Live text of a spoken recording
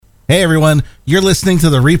Hey everyone, you're listening to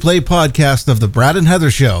the replay podcast of the Brad and Heather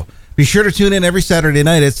Show. Be sure to tune in every Saturday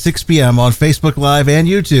night at 6 p.m. on Facebook Live and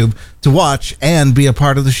YouTube to watch and be a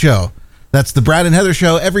part of the show. That's the Brad and Heather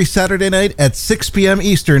Show every Saturday night at 6 p.m.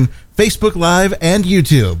 Eastern, Facebook Live and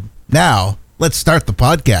YouTube. Now, let's start the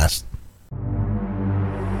podcast.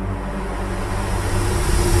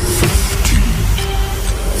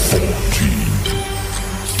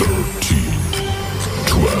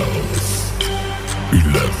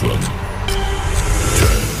 11, 10,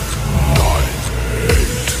 9, 8,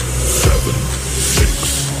 7,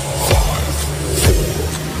 6, 5, 4,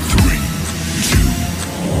 3, 2,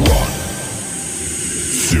 1,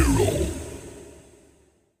 0.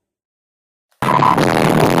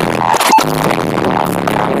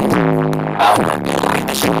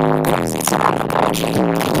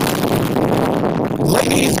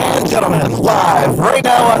 Ladies and gentlemen, live right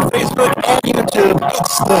now on Facebook and YouTube,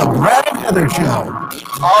 it's the Brad and Heather Show.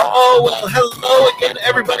 Oh, well, hello again,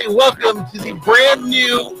 everybody. Welcome to the brand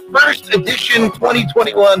new first edition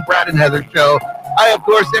 2021 Brad and Heather Show. I, of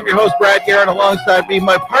course, am your host, Brad Guerin, alongside me,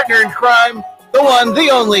 my partner in crime, the one,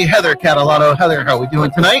 the only Heather Catalano. Heather, how are we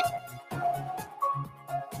doing tonight?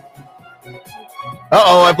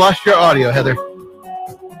 Uh-oh, I've lost your audio, Heather.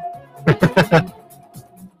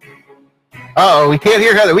 Uh-oh, we can't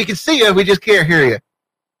hear Heather. We can see you, we just can't hear you.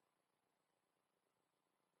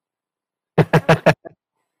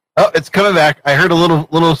 Oh, it's coming back. I heard a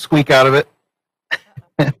little squeak out of it.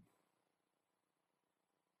 Oh,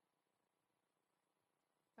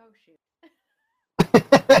 shoot.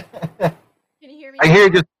 Can you hear me?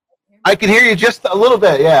 I can hear you just a little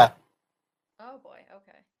bit, yeah. Oh, boy,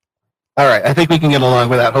 okay. All right, I think we can get along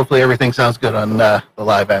with that. Hopefully everything sounds good on the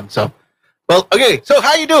live end. So, well, okay, so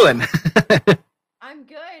how you doing? I'm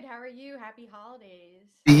good. How are you? Happy holidays.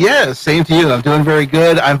 Yeah, same to you. I'm doing very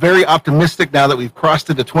good. I'm very optimistic now that we've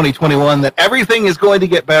crossed into 2021 that everything is going to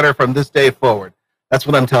get better from this day forward. That's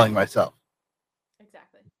what I'm telling myself.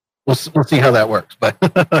 Exactly. We'll see how that works. But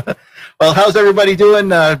well, how's everybody doing?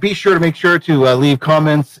 Be sure to make sure to leave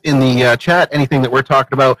comments in the chat. Anything that we're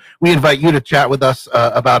talking about, we invite you to chat with us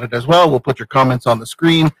about it as well. We'll put your comments on the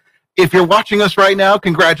screen. If you're watching us right now,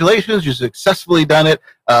 congratulations. You successfully done it.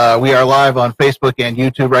 We are live on Facebook and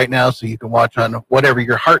YouTube right now, so you can watch on whatever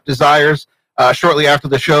your heart desires. Shortly after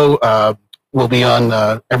the show, we'll be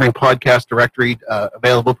on every podcast directory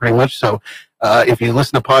available pretty much. So if you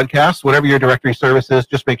listen to podcasts, whatever your directory service is,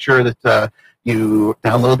 just make sure that you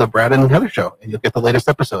download the Brad and Heather Show, and you'll get the latest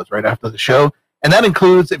episodes right after the show. And that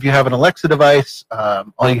includes, if you have an Alexa device,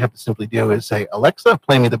 all you have to simply do is say, Alexa,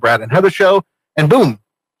 play me the Brad and Heather Show, and boom,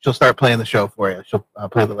 she'll start playing the show for you. She'll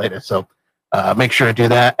play the latest. So make sure to do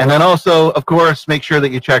that. And then also, of course, make sure that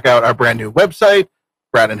you check out our brand new website,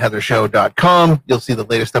 bradandheathershow.com. You'll see the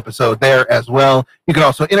latest episode there as well. You can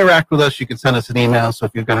also interact with us. You can send us an email. So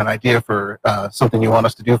if you've got an idea for something you want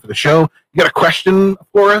us to do for the show, you got a question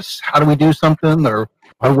for us, how do we do something, or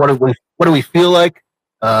what do we feel like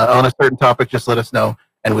on a certain topic, just let us know,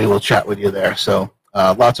 and we will chat with you there. So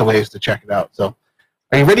lots of ways to check it out. So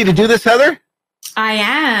are you ready to do this, Heather? I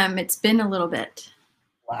am. It's been a little bit.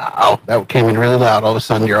 Wow, that came in really loud. All of a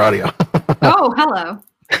sudden, your audio. Oh, hello.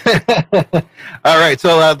 All right,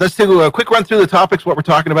 so let's do a quick run through the topics, what we're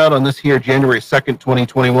talking about on this here January 2nd,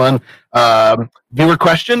 2021. Viewer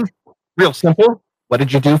question, real simple. What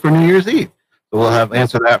did you do for New Year's Eve? So we'll have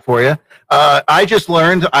answer that for you. I just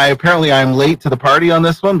learned, I'm late to the party on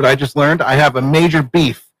this one, but I just learned I have a major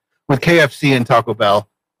beef with KFC and Taco Bell.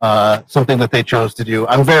 Something that they chose to do.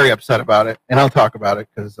 I'm very upset about it, and I'll talk about it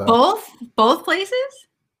because both places.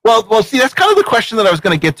 Well, see, that's kind of the question that I was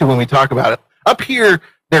going to get to when we talk about it. Up here,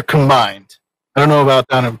 they're combined. I don't know about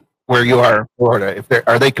down in where you are in Florida.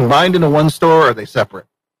 Are they combined into one store, or are they separate?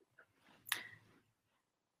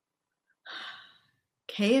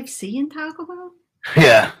 KFC and Taco Bell.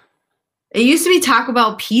 Yeah. It used to be Taco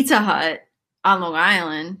Bell Pizza Hut on Long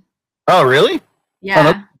Island. Oh, really?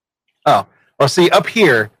 Yeah. Oh. Well, see, up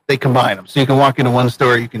here, they combine them. So you can walk into one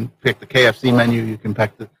store, you can pick the KFC menu, you can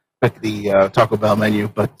pick the Taco Bell menu.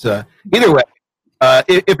 But either way,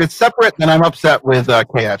 if it's separate, then I'm upset with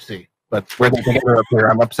KFC. But where they're together up here,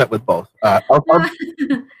 I'm upset with both.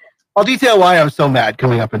 I'll detail why I'm so mad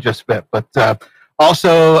coming up in just a bit. But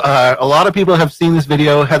also, a lot of people have seen this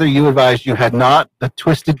video. Heather, you advised you had not. The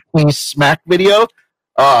Twisted Tea Smack video.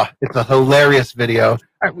 It's a hilarious video.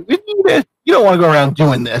 You don't want to go around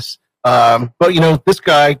doing this. But, this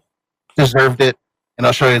guy deserved it, and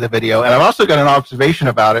I'll show you the video. And I've also got an observation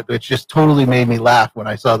about it, which just totally made me laugh when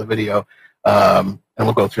I saw the video. And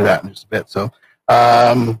we'll go through that in just a bit. So,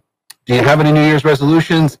 do you have any New Year's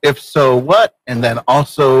resolutions? If so, what? And then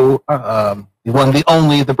also, the one, the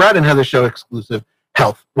only, the Brad and Heather Show exclusive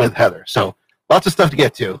Health with Heather. So lots of stuff to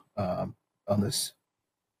get to on this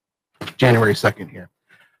January 2nd here.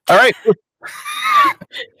 All right.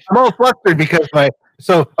 I'm all flustered because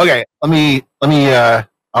okay,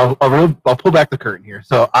 I'll pull back the curtain here.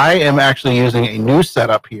 So I am actually using a new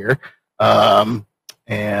setup here.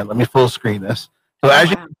 And let me full screen this. So as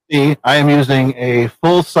you can see, I am using a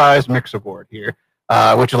full-size mixer board here,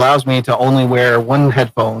 which allows me to only wear one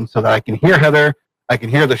headphone so that I can hear Heather, I can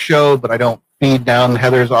hear the show, but I don't feed down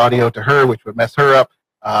Heather's audio to her, which would mess her up.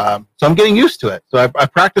 So I'm getting used to it. So I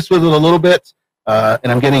practiced with it a little bit,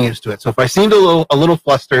 and I'm getting used to it. So if I seemed a little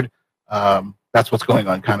flustered, that's what's going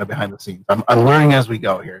on kind of behind the scenes. I'm learning as we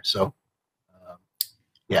go here. So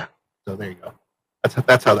yeah, so there you go.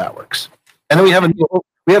 That's how that works. And then we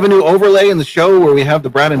have a new overlay in the show where we have the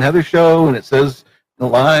Brad and Heather Show, and it says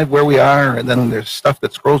live where we are, and then there's stuff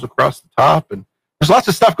that scrolls across the top, and there's lots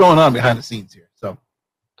of stuff going on behind the scenes here. So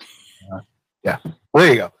yeah, well,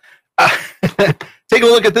 there you go. Take a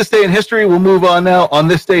look at this day in history. We'll move on now. On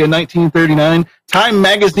this day in 1939, Time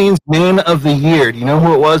Magazine's Man of the Year. Do you know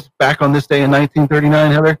who it was back on this day in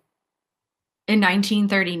 1939, Heather? In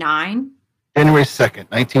 1939? January 2nd,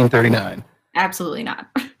 1939. Absolutely not.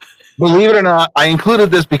 Believe it or not, I included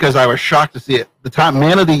this because I was shocked to see it. The Time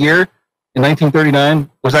Man of the Year in 1939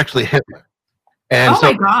 was actually Hitler. And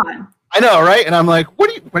my God. I know, right? And I'm like,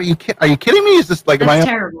 are you kidding me? Is this like That's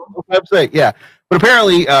terrible. Website? Yeah. But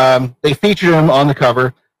apparently, they featured him on the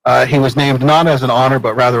cover. He was named not as an honor,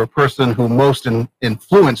 but rather a person who most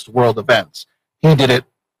influenced world events. He did it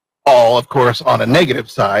all, of course, on a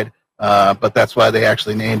negative side, but that's why they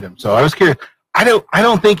actually named him. So I was curious. I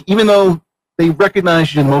don't think, even though they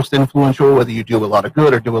recognize you most influential, whether you do a lot of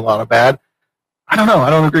good or do a lot of bad, I don't know. I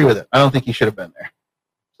don't agree with it. I don't think he should have been there.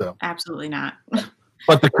 So absolutely not.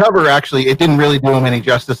 But the cover actually, it didn't really do him any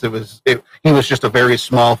justice. He was just a very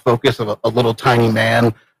small focus of a little tiny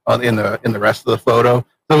man in the rest of the photo.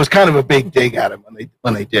 So it was kind of a big dig at him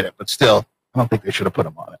when they did it. But still, I don't think they should have put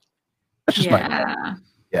him on it. That's just my opinion.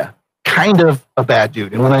 Yeah, kind of a bad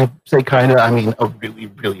dude. And when I say kind of, I mean a really,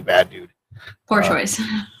 really bad dude. Poor choice.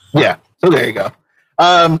 Yeah. So there you go.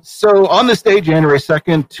 So on this day, January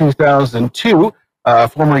 2nd, 2002.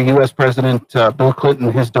 Former U.S. President Bill Clinton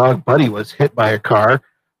and his dog Buddy was hit by a car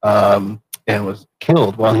and was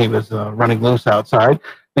killed while he was running loose outside.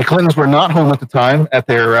 The Clintons were not home at the time at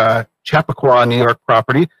their Chappaqua, New York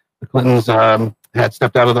property. The Clintons had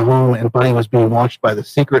stepped out of the home, and Buddy was being watched by the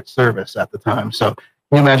Secret Service at the time. So can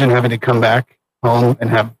you imagine having to come back home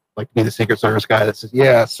and have be the Secret Service guy that says,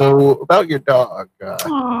 "Yeah, so about your dog."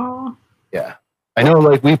 Yeah. I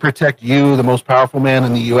know, we protect you, the most powerful man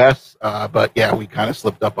in the U.S., but yeah, we kind of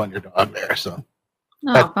slipped up on your dog there. So,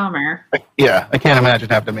 bummer. Yeah, I can't imagine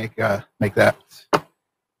having to make that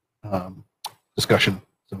discussion.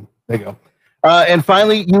 So there you go. And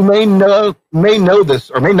finally, you may know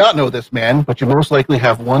this or may not know this man, but you most likely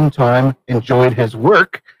have one time enjoyed his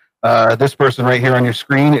work. This person right here on your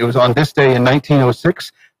screen. It was on this day in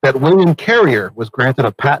 1906 that William Carrier was granted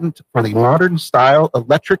a patent for the modern style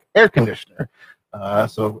electric air conditioner.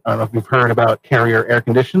 So I don't know if you've heard about Carrier air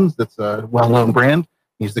conditions. That's a well-known brand.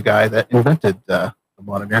 He's the guy that invented the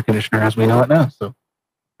modern air conditioner as we know it now. So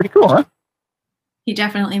pretty cool, huh? He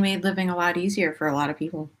definitely made living a lot easier for a lot of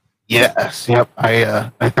people. Yes. Yep.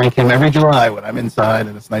 I thank him every July when I'm inside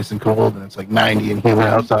and it's nice and cold and it's 90 and humid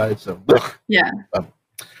outside. So yeah.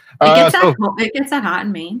 It gets that hot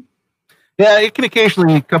in Maine. Yeah, it can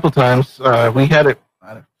occasionally, a couple times. We had it.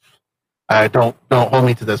 I don't hold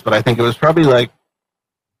me to this, but I think it was probably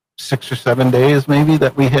 6 or 7 days maybe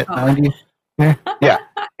that we hit 90. Yeah,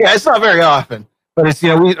 it's not very often, but it's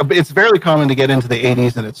it's very common to get into the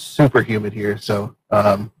 80s and it's super humid here. So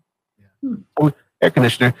air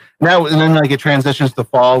conditioner now, and then it transitions to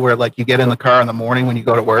fall where you get in the car in the morning when you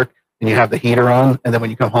go to work and you have the heater on, and then when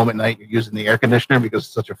you come home at night you're using the air conditioner because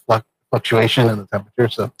it's such a fluctuation in the temperature.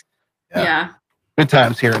 So yeah. Good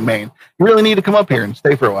times here in Maine. You really need to come up here and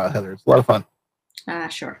stay for a while, Heather. It's a lot of fun.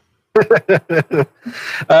 Sure.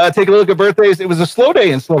 Take a look at birthdays. It was a slow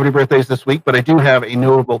day in celebrity birthdays this week, but I do have a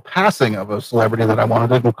notable passing of a celebrity that I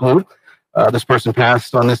wanted to include. This person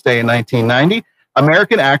passed on this day in 1990.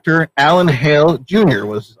 American actor Alan Hale Jr.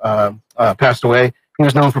 was passed away. He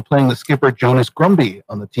was known for playing the skipper Jonas Grumby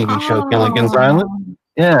on the TV show Gilligan's Island.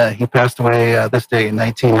 Yeah, he passed away this day in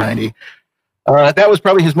 1990. That was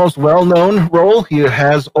probably his most well-known role. He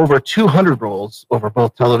has over 200 roles over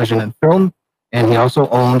both television and film, and he also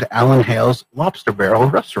owned Alan Hale's Lobster Barrel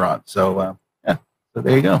restaurant. So, so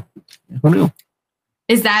there you go. Who knew?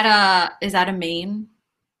 Is that a Maine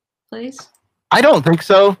place? I don't think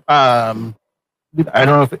so. I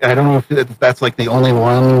don't know if that's like the only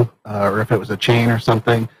one, or if it was a chain or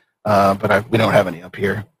something. But we don't have any up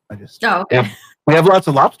here. Okay. We have lots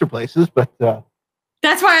of lobster places, but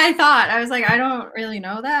That's why I thought. I was like, I don't really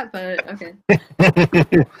know that, but okay.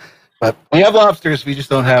 but we have lobsters. We just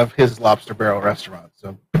don't have his Lobster Barrel restaurant.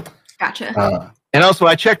 So Gotcha. And also,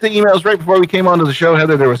 I checked the emails right before we came onto the show,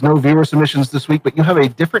 Heather. There was no viewer submissions this week, but you have a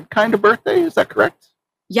different kind of birthday. Is that correct?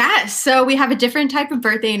 Yes. So we have a different type of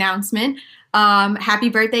birthday announcement. Happy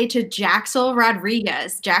birthday to Jaxel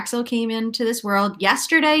Rodriguez. Jaxel came into this world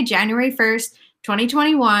yesterday, January 1st,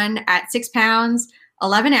 2021, at 6 pounds,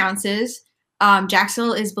 11 ounces.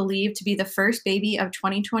 Jaxel is believed to be the first baby of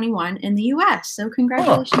 2021 in the U.S. So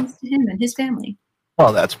congratulations to him and his family.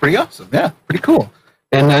 Well, that's pretty awesome. Yeah, pretty cool.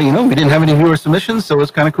 And, we didn't have any viewer submissions, so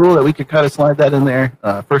it's kind of cool that we could kind of slide that in there.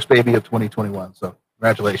 First baby of 2021. So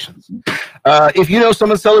congratulations. If you know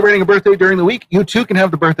someone celebrating a birthday during the week, you too can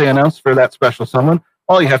have the birthday announced for that special someone.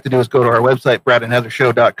 All you have to do is go to our website,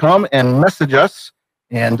 bradandheathershow.com, and message us.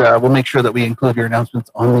 And we'll make sure that we include your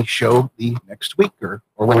announcements on the show the next week or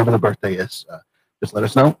whenever the birthday is. Just let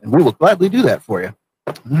us know, and we will gladly do that for you.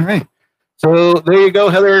 All right. So there you go,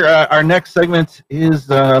 Heather. Our next segment is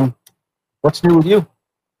What's New With You?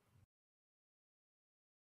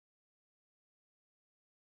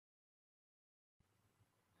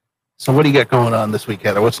 So what do you got going on this week,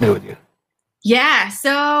 Heather? What's new with you? Yeah,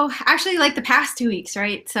 so actually like the past 2 weeks,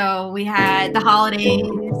 right? So we had the holidays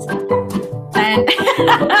and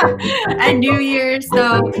and New Year's.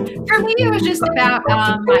 So for me, it was just about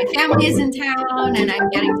my family is in town and I'm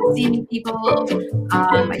getting to see new people.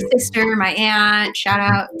 My sister, my aunt, shout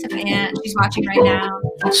out to my aunt. She's watching right now.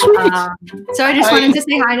 So I just wanted to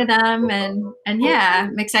say hi to them and yeah,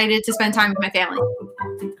 I'm excited to spend time with my family.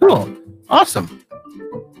 Cool. Awesome.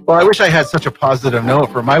 Well, I wish I had such a positive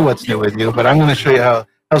note for my What's New With You, but I'm going to show you how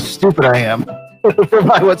stupid I am for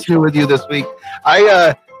my What's New With You this week.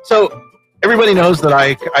 So everybody knows that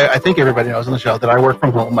I think everybody knows on the show that I work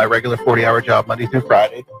from home, my regular 40-hour job, Monday through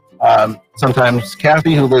Friday. Sometimes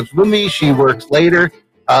Kathy, who lives with me, she works later.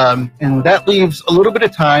 And that leaves a little bit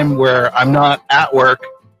of time where I'm not at work,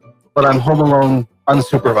 but I'm home alone,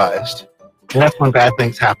 unsupervised. And that's when bad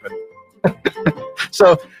things happen.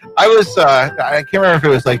 So I can't remember if it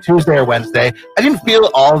was like Tuesday or Wednesday. I didn't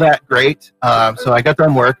feel all that great. So I got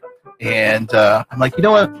done work and I'm like, you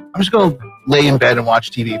know what? I'm just going to lay in bed and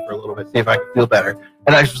watch TV for a little bit, see if I can feel better.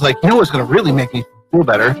 And I was like, you know what's going to really make me feel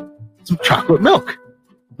better? Some chocolate milk.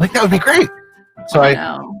 I'm like, that would be great. So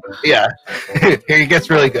yeah, it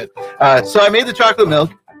gets really good. So I made the chocolate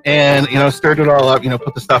milk and, stirred it all up,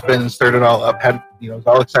 put the stuff in and stirred it all up. Was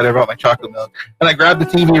all excited about my chocolate milk. And I grabbed the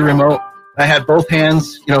TV remote. I had both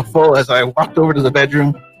hands, full as I walked over to the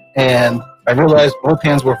bedroom, and I realized both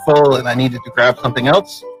hands were full and I needed to grab something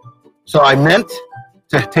else. So I meant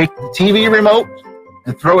to take the TV remote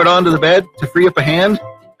and throw it onto the bed to free up a hand.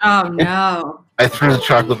 Oh, no. I threw the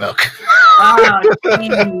chocolate milk. Oh,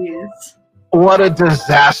 jeez. What a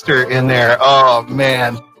disaster in there. Oh,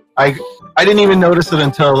 man. I didn't even notice it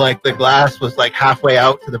until, like, the glass was, like, halfway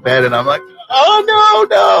out to the bed, and I'm like, oh,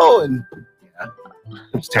 no. And, yeah,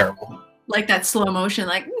 it was terrible. Like that slow motion,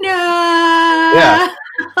 like, no. Yeah.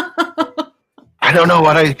 I don't know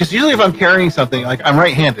because usually if I'm carrying something, like I'm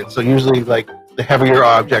right-handed, so usually like the heavier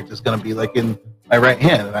object is going to be like in my right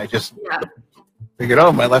hand, and I just figured,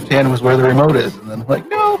 my left hand was where the remote is, and then I'm like,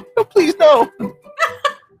 no, please, no.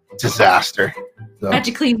 Disaster. So, how'd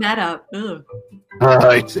you clean that up? It's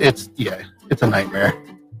a nightmare.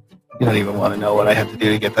 You don't even want to know what I had to do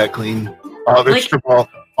to get that clean. Strip all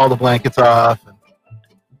the blankets off.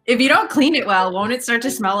 If you don't clean it well, won't it start to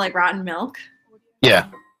smell like rotten milk? Yeah.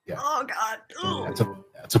 Oh God.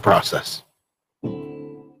 That's a process.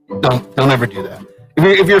 Don't ever do that.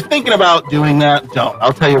 If you're thinking about doing that, don't.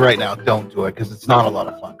 I'll tell you right now, don't do it because it's not a lot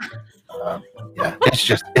of fun. It's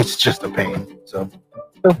just a pain. So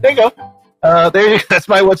there you go. That's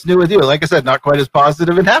my What's New With You. Like I said, not quite as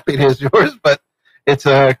positive and happy as yours, but it's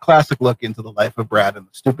a classic look into the life of Brad and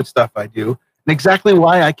the stupid stuff I do. And exactly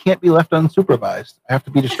why I can't be left unsupervised. I have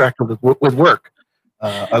to be distracted with work.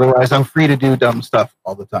 Otherwise, I'm free to do dumb stuff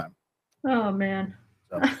all the time. Oh, man.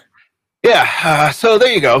 So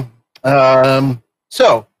there you go.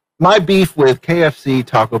 So my beef with KFC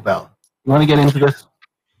Taco Bell. You want to get into this?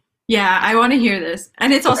 Yeah, I want to hear this.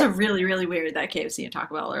 And it's also really, really weird that KFC and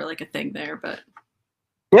Taco Bell are like a thing there. But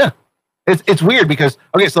yeah, it's weird because,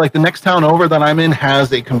 so like the next town over that I'm in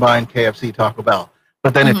has a combined KFC Taco Bell.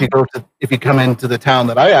 But then if you come into the town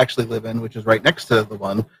that I actually live in, which is right next to the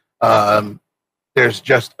one, there's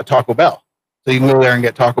just a Taco Bell. So you can go there and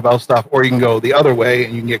get Taco Bell stuff, or you can go the other way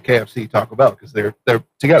and you can get KFC Taco Bell because they're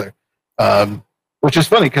together. which is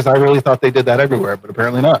funny because I really thought they did that everywhere, but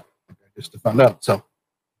apparently not. I just found out. So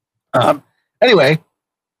anyway,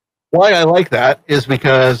 why I like that is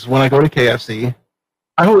because when I go to KFC,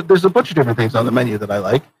 there's a bunch of different things on the menu that I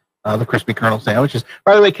like. The crispy kernel sandwiches.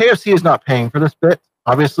 By the way, KFC is not paying for this bit,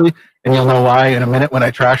 obviously, and you'll know why in a minute when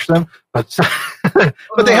I trash them. But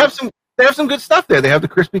but they have some good stuff there. They have the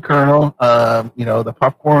crispy kernel, the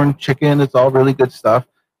popcorn chicken. It's all really good stuff.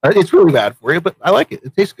 It's really bad for you, but I like it.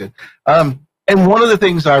 It tastes good. And one of the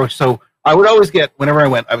things I would always get whenever I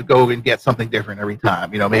went, I would go and get something different every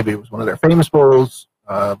time. Maybe it was one of their famous bowls,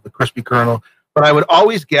 the crispy kernel, but I would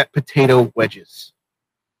always get potato wedges.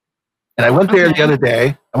 And I went there the other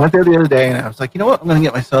day. And I was like, you know what? I'm going to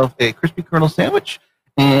get myself a crispy kernel sandwich,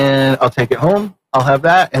 and I'll take it home. I'll have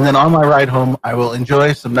that, and then on my ride home, I will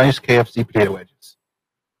enjoy some nice KFC potato wedges.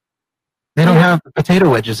 They don't have the potato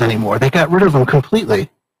wedges anymore. They got rid of them completely.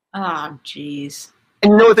 Oh, jeez.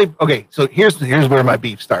 And you know what okay, so here's where my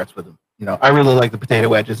beef starts with them. I really like the potato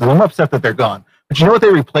wedges, and I'm upset that they're gone. But you know what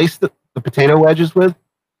they replaced the potato wedges with?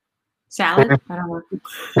 Salad? I don't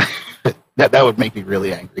know. That would make me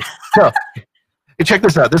really angry. So, check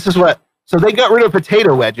this out. So they got rid of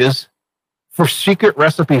potato wedges for secret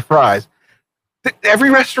recipe fries. Every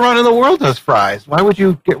restaurant in the world does fries. Why would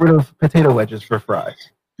you get rid of potato wedges for fries?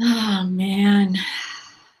 Oh, man.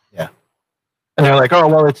 Yeah. And they're like, oh,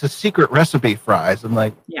 well, it's a secret recipe fries. I'm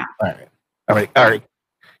like, yeah. All right.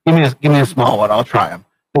 Give me a small one. I'll try them.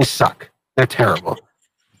 They suck. They're terrible.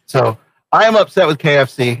 So I am upset with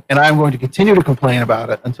KFC, and I'm going to continue to complain about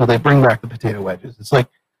it until they bring back the potato wedges. It's like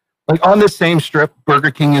on this same strip, Burger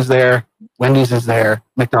King is there, Wendy's is there,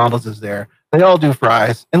 McDonald's is there. They all do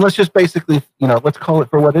fries, and let's just basically, let's call it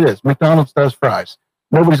for what it is. McDonald's does fries.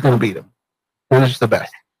 Nobody's going to beat them. They're just the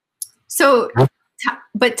best. So,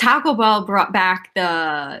 but Taco Bell brought back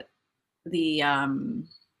their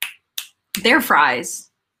fries.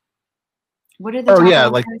 What are the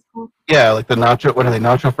like the nacho. What are they?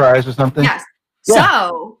 Nacho fries or something? Yes. Yeah.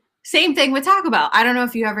 So same thing with Taco Bell. I don't know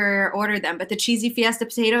if you ever ordered them, but the cheesy fiesta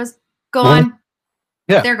potatoes gone. Mm-hmm.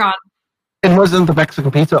 Yeah, they're gone. And wasn't the Mexican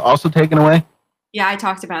pizza also taken away? Yeah, I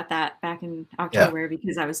talked about that back in October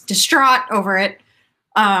because I was distraught over it.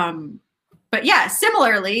 But yeah,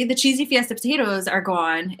 similarly, the cheesy fiesta potatoes are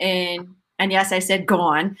gone, and yes, I said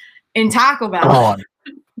gone in Taco Bell.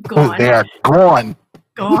 Gone. They are gone.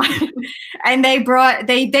 And they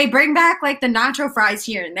bring back like the nacho fries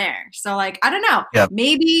here and there. So like, I don't know. Yeah.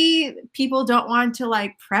 Maybe people don't want to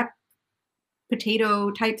like prep potato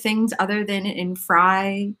type things other than in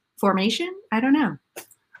fry formation. I don't know.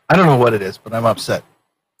 I don't know what it is, but I'm upset.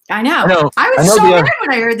 I know. I was so mad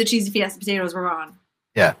when I heard the cheesy fiesta potatoes were gone.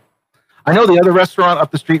 Yeah. I know the other restaurant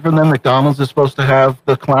up the street from them, McDonald's, is supposed to have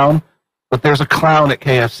the clown, but there's a clown at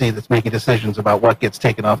KFC that's making decisions about what gets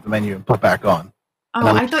taken off the menu and put back on. Oh,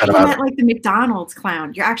 I thought you meant like the McDonald's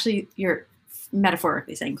clown. You're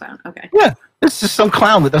metaphorically saying clown. Okay. Yeah, it's just some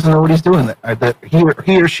clown that doesn't know what he's doing. That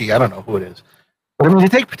he or she, I don't know who it is. But I mean, to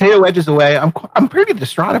take potato wedges away, I'm pretty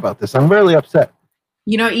distraught about this. I'm really upset.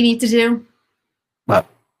 You know what you need to do? What?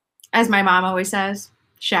 As my mom always says,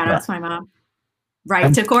 shout out to my mom.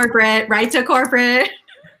 Right to corporate.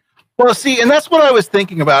 Well, see, and that's what I was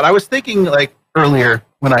thinking about. I was thinking like earlier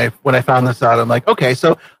when I found this out. I'm like, okay,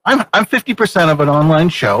 so I'm 50% of an online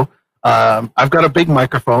show. I've got a big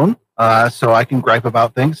microphone, so I can gripe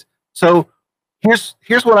about things. So here's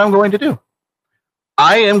what I'm going to do.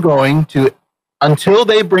 I am going to, until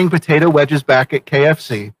they bring potato wedges back at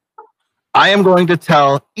KFC, I am going to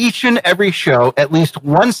tell each and every show at least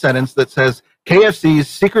one sentence that says KFC's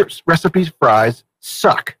secret recipes fries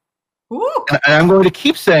suck. And I'm going to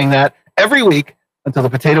keep saying that every week until the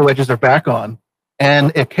potato wedges are back on.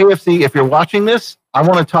 And if KFC, if you're watching this, I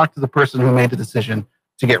want to talk to the person who made the decision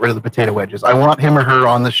to get rid of the potato wedges. I want him or her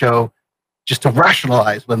on the show just to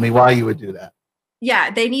rationalize with me why you would do that.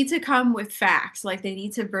 Yeah, they need to come with facts. Like they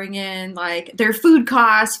need to bring in like their food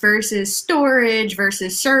costs versus storage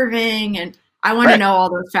versus serving. And I want to know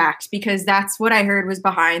all those facts because that's what I heard was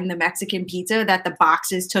behind the Mexican pizza, that the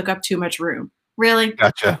boxes took up too much room. Really?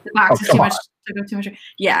 Gotcha. The boxes took up too much room.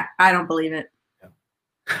 Yeah, I don't believe it.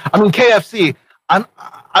 I mean, KFC, I'm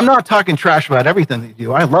not talking trash about everything that you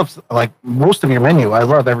do. I love like most of your menu. I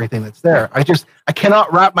love everything that's there. I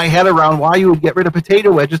cannot wrap my head around why you would get rid of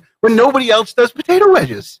potato wedges when nobody else does potato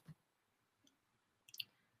wedges.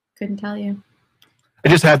 Couldn't tell you. I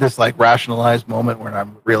just had this like rationalized moment where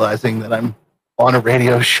I'm realizing that I'm on a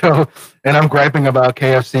radio show and I'm griping about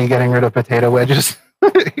KFC getting rid of potato wedges.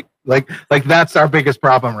 like that's our biggest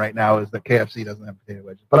problem right now is that KFC doesn't have potato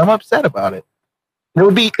wedges. But I'm upset about it. It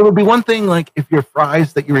would be one thing like if your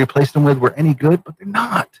fries that you replaced them with were any good, but they're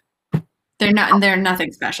not. They're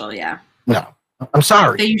nothing special. Yeah. No, I'm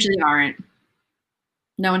sorry. They usually aren't.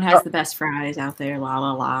 No one has the best fries out there. La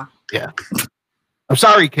la la. Yeah. I'm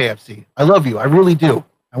sorry, KFC. I love you. I really do.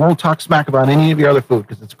 I won't talk smack about any of your other food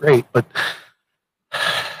because it's great, but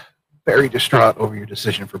very distraught over your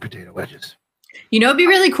decision for potato wedges. You know, it'd be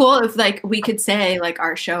really cool if like we could say like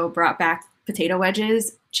our show brought back potato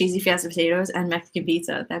wedges, cheesy fiesta potatoes, and Mexican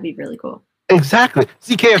pizza. That'd be really cool. Exactly.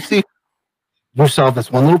 See, KFC, you solve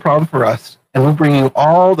this one little problem for us, and we'll bring you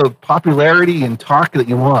all the popularity and talk that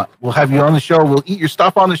you want. We'll have you on the show. We'll eat your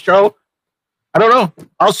stuff on the show. I don't know.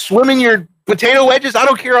 I'll swim in your potato wedges. I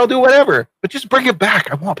don't care. I'll do whatever. But just bring it back.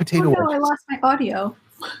 I want potato wedges. I lost my audio.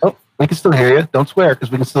 Oh, we can still hear you. Don't swear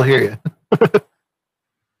because we can still hear you.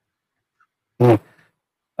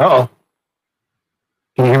 Uh-oh.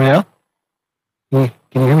 Can you hear me now? Can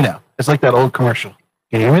you hear me now? It's like that old commercial.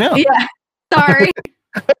 Can you hear me now? Yeah. Sorry.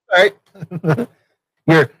 All right.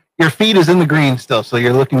 Your feed is in the green still, so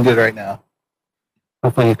you're looking good right now.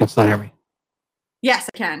 Hopefully you can still hear me. Yes,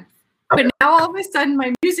 I can. But now all of a sudden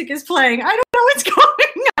my music is playing. I don't know what's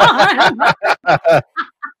going on.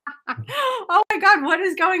 Oh my God, what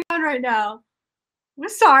is going on right now? I'm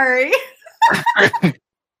sorry.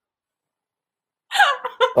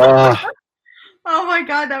 Oh my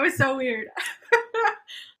God, that was so weird.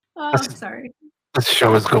 I'm sorry. This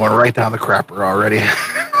show is going right down the crapper already.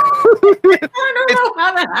 I don't know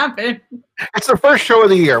how that happened. It's the first show of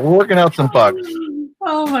the year. We're working out some bugs.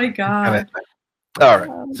 Oh my God. All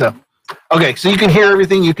right. So, okay. So you can hear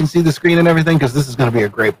everything. You can see the screen and everything because this is going to be a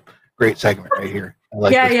great segment right here. I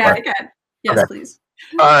like I can. Yes, okay. Please.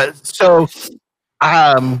 So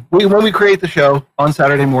when we create the show on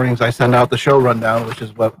Saturday mornings, I send out the show rundown, which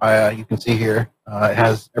is what you can see here. It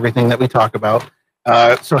has everything that we talk about.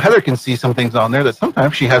 So Heather can see some things on there that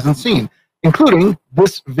sometimes she hasn't seen, including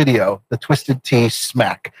this video, the Twisted Tea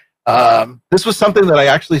Smack. This was something that I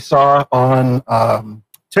actually saw on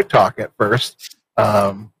TikTok at first.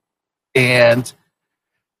 And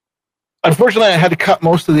unfortunately, I had to cut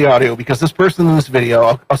most of the audio because this person in this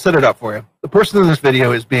video, I'll set it up for you. The person in this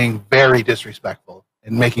video is being very disrespectful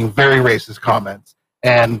and making very racist comments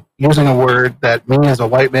and using a word that me as a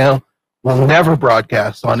white male will never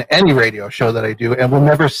broadcast on any radio show that I do and will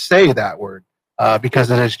never say that word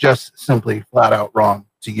because it is just simply flat out wrong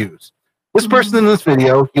to use. This person in this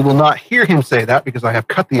video, you will not hear him say that because I have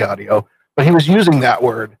cut the audio, but he was using that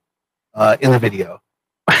word in the video,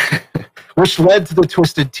 which led to the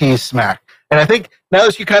Twisted Tea Smack. And I think now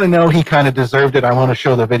that you kind of know he kind of deserved it, I want to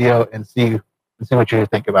show the video and see what you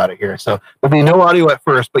think about it here. So there'll be no audio at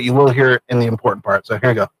first, but you will hear it in the important part. So here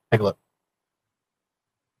you go. Take a look.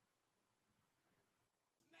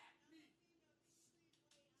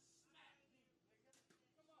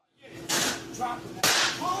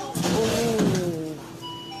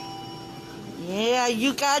 Yeah,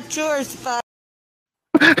 you got yours, bud.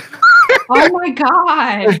 Oh my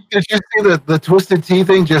God. Did you see the Twisted Tea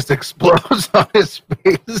thing just explodes on his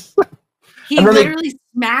face? He literally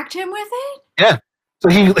smacked him with it? Yeah. So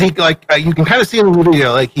he like, you can kind of see in the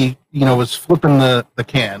video, like he, was flipping the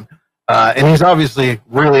can. And he's obviously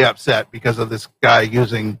really upset because of this guy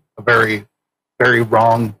using a very, very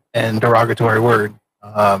wrong and derogatory word.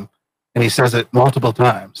 And he says it multiple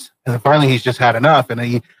times. And then finally he's just had enough. And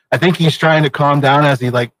I think he's trying to calm down as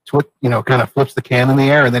he kind of flips the can in the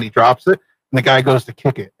air and then he drops it and the guy goes to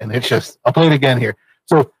kick it. And it's just, I'll play it again here.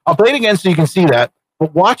 So I'll play it again so you can see that,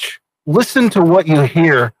 but listen to what you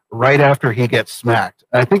hear right after he gets smacked.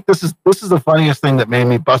 And I think this is the funniest thing that made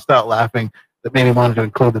me bust out laughing, that made me want to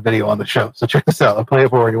include the video on the show. So check this out. I'll play it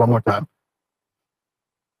for you one more time.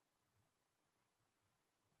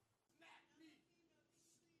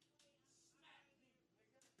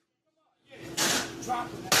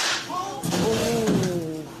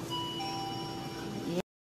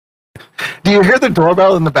 Do you hear the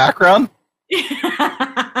doorbell in the background? If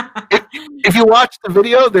you watch the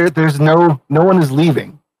video, there's no one is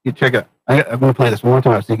leaving. You check it. I'm going to play this one more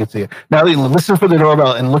time so you can see it. Now listen for the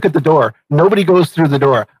doorbell and look at the door. Nobody goes through the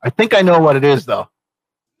door. I think I know what it is though.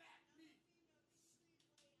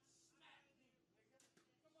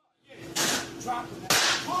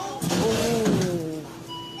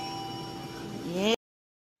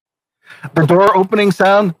 The door opening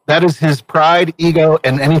sound, that is his pride, ego,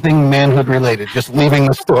 and anything manhood related, just leaving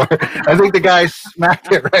the store. I think the guy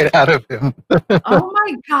smacked it right out of him. Oh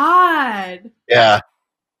my God. Yeah.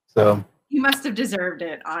 So he must have deserved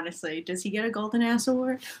it, honestly. Does he get a golden ass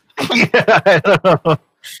award? Yeah, I don't know.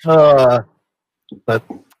 But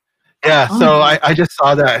yeah, so I just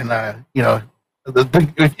saw that, and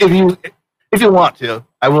if you want to,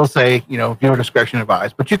 I will say, viewer discretion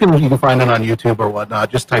advised. But you can find it on YouTube or whatnot.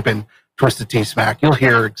 Just type in Twisted Tea Smack, you'll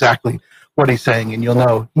hear exactly what he's saying, and you'll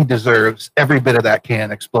know he deserves every bit of that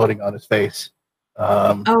can exploding on his face.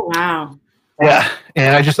 Oh wow! Yeah,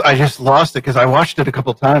 and I just lost it because I watched it a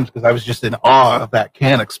couple times because I was just in awe of that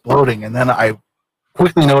can exploding, and then I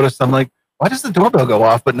quickly noticed, I'm like, why does the doorbell go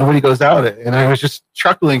off but nobody goes out? And I was just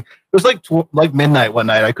chuckling. It was like midnight one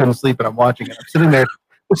night. I couldn't sleep, and I'm watching it. I'm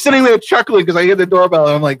sitting there chuckling because I hear the doorbell,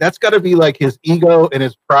 and I'm like, that's got to be like his ego and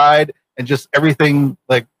his pride and just everything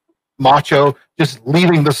like macho just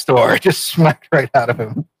leaving the store, just smacked right out of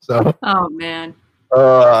him. So, oh man.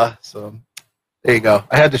 So there you go.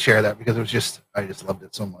 I had to share that because I just loved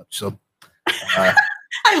it so much. So.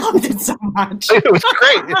 I loved it so much. It was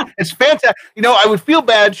great. It's fantastic. I would feel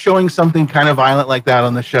bad showing something kind of violent like that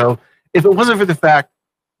on the show if it wasn't for the fact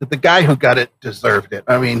that the guy who got it deserved it.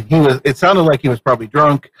 I mean, it sounded like he was probably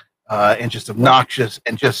drunk and just obnoxious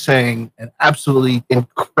and just saying an absolutely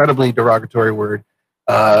incredibly derogatory word.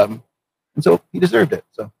 And so he deserved it.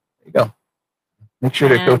 So there you go. Make sure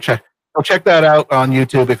to go check that out on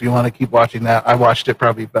YouTube if you want to keep watching that. I watched it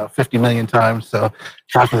probably about 50 million times, so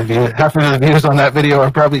half of the views on that video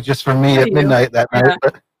are probably just from me at midnight that night.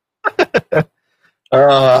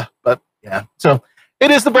 But yeah, so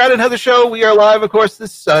it is the Brad and Heather Show. We are live, of course,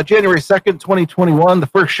 this January 2nd, 2021, the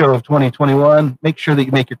first show of 2021. Make sure that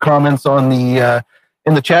you make your comments on the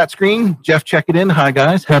in the chat screen. Jeff, check it in. Hi,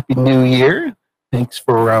 guys. Happy New Year. Thanks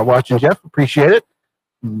for watching, Jeff. Appreciate it.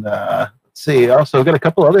 And, let's see. Also got a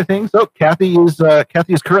couple other things. Oh, Kathy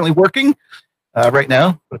is currently working right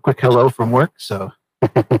now. A quick hello from work. So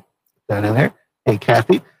put that in there. Hey,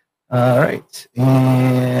 Kathy. All right.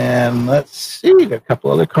 And let's see. Got a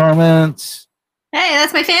couple other comments. Hey,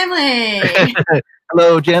 that's my family.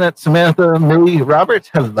 Hello, Janet, Samantha, Millie, Robert.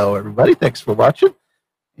 Hello, everybody. Thanks for watching.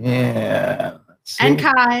 And let's see. And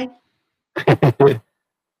Kai.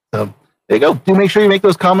 So there you go. Do make sure you make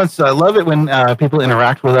those comments. I love it when people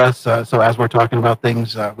interact with us. So as we're talking about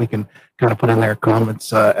things, we can kind of put in their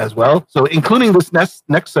comments as well. So including this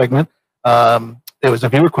next segment, there was a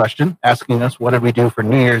viewer question asking us, what did we do for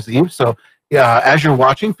New Year's Eve? So as you're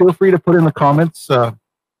watching, feel free to put in the comments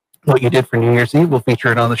what you did for New Year's Eve. We'll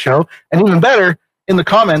feature it on the show. And even better, in the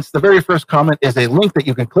comments, the very first comment is a link that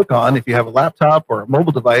you can click on. If you have a laptop or a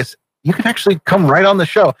mobile device, you can actually come right on the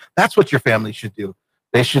show. That's what your family should do.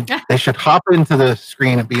 They should hop into the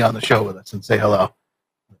screen and be on the show with us and say hello.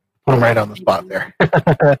 Put them right on the spot there.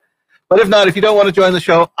 But if not, if you don't want to join the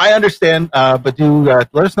show, I understand. But do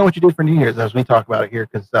let us know what you did for New Year's as we talk about it here,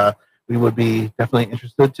 because we would be definitely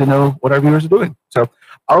interested to know what our viewers are doing. So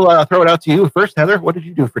I'll throw it out to you first, Heather. What did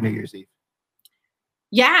you do for New Year's Eve?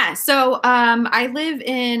 Yeah, so I live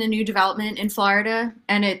in a new development in Florida,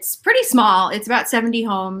 and it's pretty small. It's about 70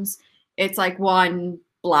 homes. It's like one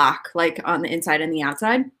block, like on the inside and the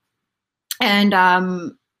outside.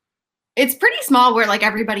 And it's pretty small where like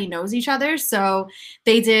everybody knows each other. So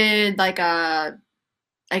they did like I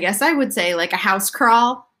guess I would say like a house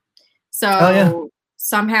crawl. So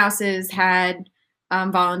some houses had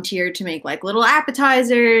volunteered to make like little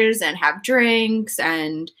appetizers and have drinks,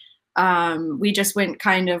 and we just went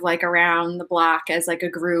kind of like around the block as like a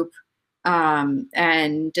group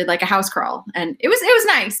and did like a house crawl. And it was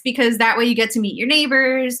nice because that way you get to meet your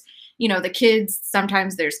neighbors, you know, the kids.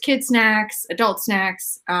 Sometimes there's kid snacks, adult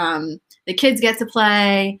snacks. The kids get to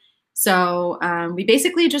play. So we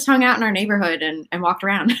basically just hung out in our neighborhood and walked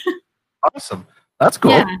around. Awesome. That's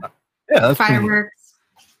cool. Yeah, that's fireworks.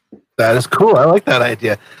 That is cool. I like that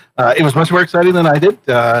idea. It was much more exciting than I did.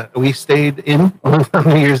 We stayed in on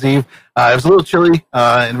New Year's Eve. It was a little chilly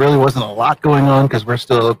and really wasn't a lot going on because we're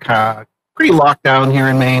still kind of pretty locked down here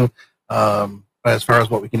in Maine as far as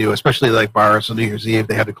what we can do, especially like bars on New Year's Eve.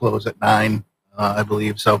 They had to close at 9, I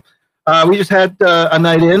believe. So we just had a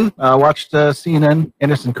night in, watched CNN,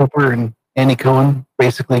 Anderson Cooper and Andy Cohen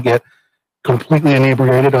basically get completely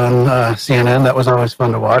inebriated on CNN. That was always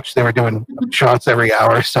fun to watch. They were doing shots every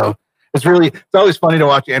hour. So it's always funny to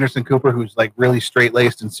watch Anderson Cooper, who's like really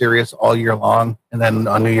straight-laced and serious all year long. And then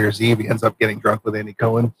on New Year's Eve, he ends up getting drunk with Andy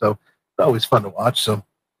Cohen. So it's always fun to watch. So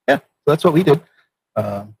yeah, so that's what we did.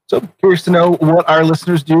 So curious to know what our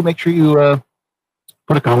listeners do. Make sure you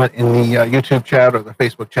put a comment in the YouTube chat or the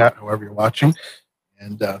Facebook chat, however you're watching,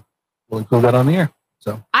 and we'll include that on the air.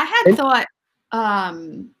 So I had thought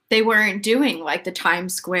they weren't doing like the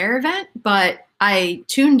Times Square event, but I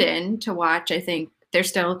tuned in to watch. I think they're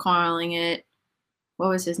still calling it. What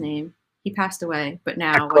was his name? He passed away, but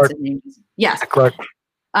now what's his name? Yes, Clark.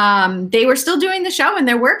 They were still doing the show, and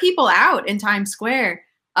there were people out in Times Square.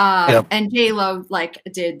 And J-Lo like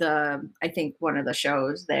did I think one of the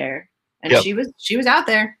shows there, and she was out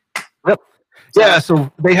there. Yep. Yeah,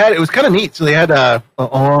 so they had, it was kind of neat. So they had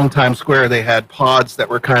along Times Square, they had pods that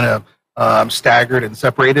were kind of staggered and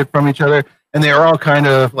separated from each other. And they were all kind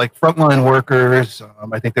of like frontline workers.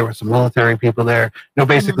 I think there were some military people there,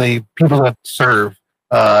 basically people that serve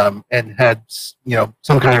and had,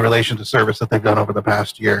 some kind of relation to service that they've done over the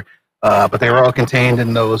past year. But they were all contained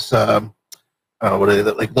in those, what are they,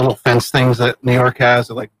 like little fence things that New York has,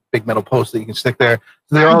 or like big metal posts that you can stick there.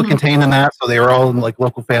 So they were all contained in that. So they were all in like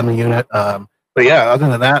local family unit. But yeah, other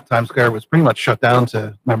than that, Times Square was pretty much shut down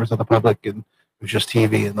to members of the public, and it was just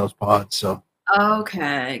TV in those pods. So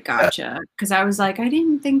okay, gotcha. Because I was like, I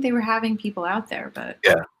didn't think they were having people out there, but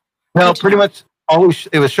yeah, no, pretty much always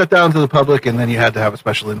it was shut down to the public, and then you had to have a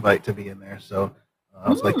special invite to be in there. So it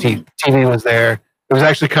was like TV was there. It was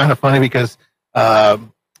actually kind of funny because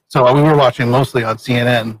so we were watching mostly on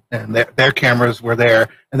CNN, and their cameras were there,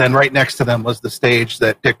 and then right next to them was the stage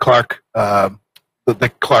that Dick Clark, the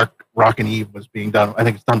Clark Rockin' Eve was being done. I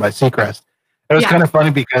think it's done by Seacrest. It was kind of funny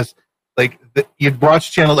because like you'd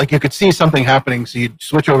watch channel, like you could see something happening, so you'd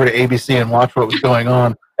switch over to ABC and watch what was going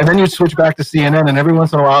on, and then you'd switch back to CNN, and every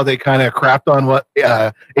once in a while they kind of crapped on what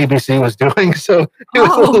ABC was doing. So it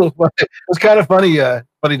was a little funny. It was kind of funny to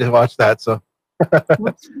watch that. So but,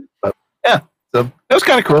 yeah, so it was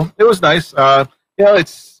kind of cool. It was nice.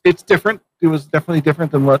 It's different. It was definitely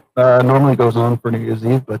different than what normally goes on for New Year's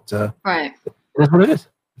Eve, but right. It is what it is.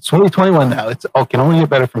 It's 2021 now. It's can only get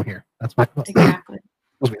better from here. That's my thought. Exactly.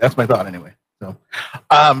 That's my thought anyway. So,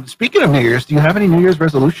 speaking of New Year's, do you have any New Year's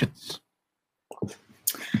resolutions?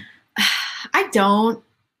 I don't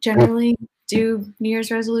generally do New Year's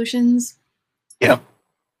resolutions. Yeah.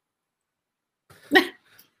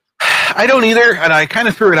 I don't either, and I kind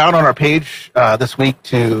of threw it out on our page this week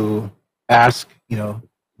to ask,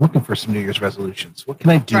 looking for some New Year's resolutions. What can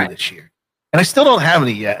I do this year? And I still don't have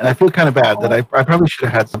any yet, and I feel kind of bad that I probably should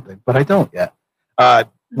have had something, but I don't yet.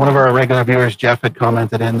 One of our regular viewers, Jeff, had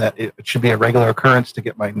commented in that it should be a regular occurrence to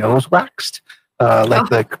get my nose waxed, like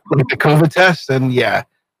the COVID test, and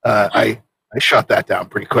I shot that down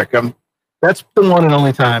pretty quick. That's the one and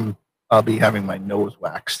only time I'll be having my nose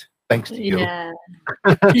waxed, thanks to you. Yeah.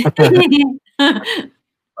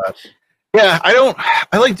 I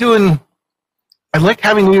like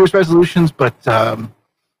having New Year's resolutions, but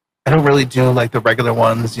I don't really do like the regular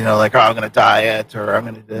ones, like, I'm going to diet or I'm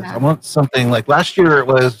going to do this. I want something like last year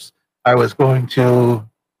I was going to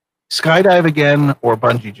skydive again or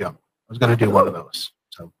bungee jump. I was going to do one of those.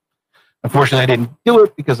 So unfortunately I didn't do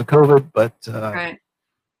it because of COVID, but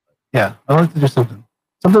yeah, I like to do something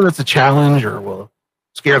that's a challenge or will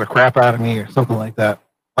scare the crap out of me or something like that.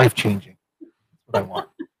 Life-changing. That's what I want.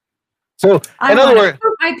 So in other words,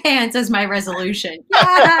 poop my pants as my resolution.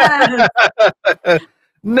 Yes!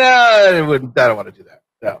 No, I wouldn't. I don't want to do that.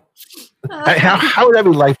 No. How would that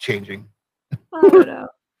be life changing? I don't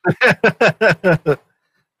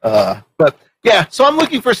know. But yeah, so I'm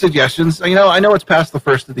looking for suggestions. I know it's past the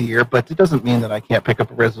first of the year, but it doesn't mean that I can't pick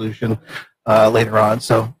up a resolution later on.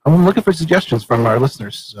 So I'm looking for suggestions from our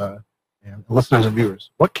listeners, and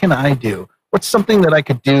viewers. What can I do? What's something that I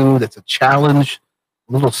could do that's a challenge,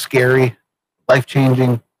 a little scary, life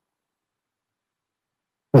changing?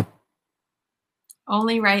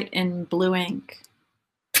 Only write in blue ink.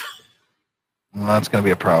 Well, that's going to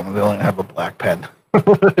be a problem. They only have a black pen. You're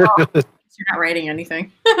not writing anything.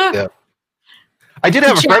 Yeah. I did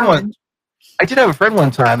have a friend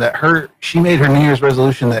one time that she made her New Year's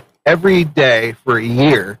resolution that every day for a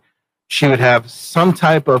year she would have some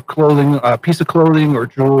type of clothing, a piece of clothing or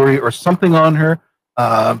jewelry or something on her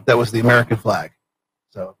that was the American flag.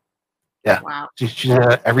 So, yeah. Wow. She did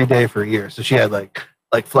that every day for a year. So she had like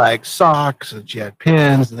flag socks, and she had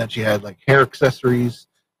pins, and then she had like hair accessories.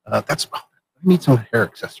 I need some hair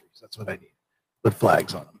accessories. That's what I need. With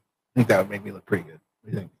flags on them. I think that would make me look pretty good. What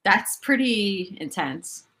do you think? That's pretty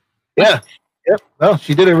intense. Yeah. Yep. Well,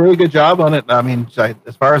 she did a really good job on it. I mean,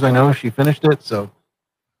 as far as I know, she finished it. So,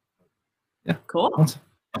 yeah. Cool.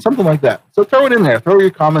 Something like that. So throw it in there. Throw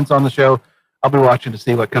your comments on the show. I'll be watching to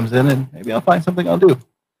see what comes in, and maybe I'll find something I'll do.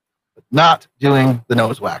 But not doing the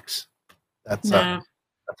nose wax. That's a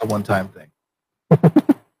one-time thing.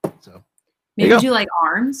 So maybe do like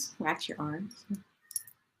arms. Wax your arms.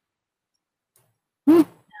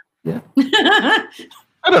 Yeah. I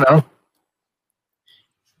don't know.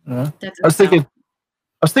 I was thinking,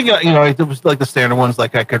 it was like the standard ones,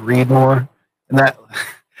 like I could read more, and that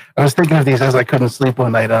I was thinking of these as I couldn't sleep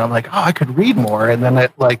one night, and I'm like, I could read more, and then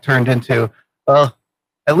it like turned into, well,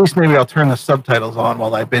 at least maybe I'll turn the subtitles on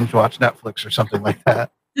while I binge watch Netflix or something like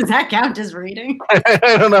that. Does that count as reading?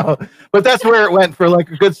 I don't know, but that's where it went for like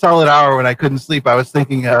a good solid hour when I couldn't sleep. I was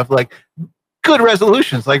thinking of like good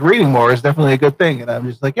resolutions. Like reading more is definitely a good thing. And I'm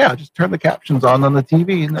just like, yeah, just turn the captions on the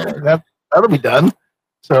TV, and that'll be done.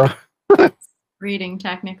 So Reading,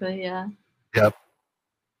 technically, yeah. Yep.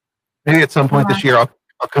 Maybe at some point this year, I'll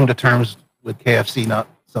come to terms with KFC not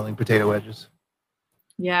selling potato wedges.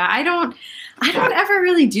 Yeah, I don't ever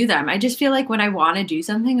really do them. I just feel like when I want to do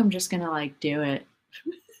something, I'm just gonna like do it.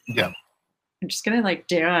 Yeah. I'm just gonna like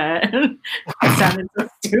do it. It sounded so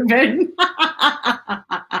stupid.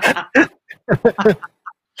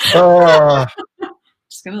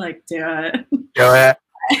 Just gonna like do it. Do it.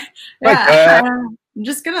 Yeah, I'm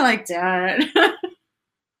just gonna like do it.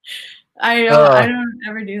 I don't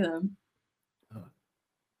ever do them.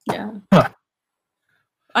 Yeah. Huh.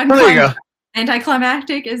 Well, there you go.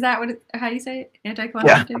 Anticlimactic, is that how you say it?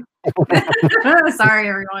 Anticlimactic? Yeah. Sorry,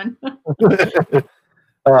 everyone.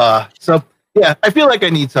 So yeah, I feel like I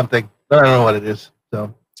need something, but I don't know what it is.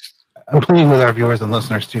 So I'm pleading with our viewers and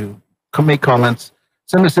listeners to make comments.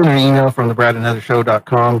 Send us in an email from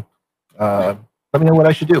thebradandheathershow.com. Let me know what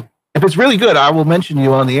I should do. If it's really good, I will mention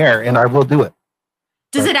you on the air, and I will do it.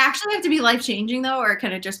 Does it actually have to be life-changing, though, or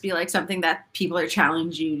can it just be like something that people are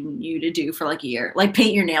challenging you to do for like a year? Like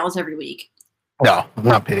paint your nails every week? No, I'm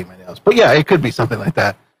not painting my nails. But yeah, it could be something like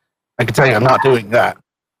that. I can tell you I'm not doing that.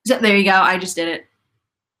 So, there you go. I just did it.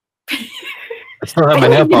 I still have my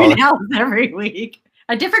nail polish. Nails every week.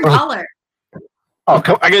 A different color. Oh,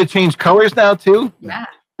 I got to change colors now, too? Yeah.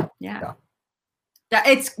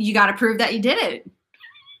 You got to prove that you did it.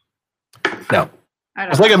 No.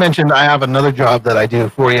 It's like I mentioned, I have another job that I do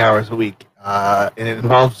 40 hours a week, and it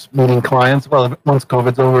involves meeting clients. Well, once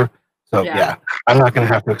COVID's over, so yeah I'm not going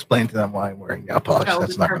to have to explain to them why I'm wearing nail polish.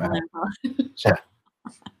 That's not going to happen. Yeah,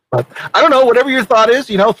 but I don't know. Whatever your thought is,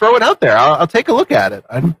 throw it out there. I'll take a look at it.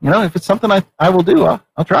 If it's something I will do,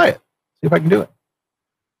 I'll try it. See if I can do it.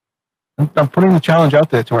 I'm putting the challenge out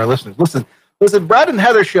there to our listeners. Listen, Brad and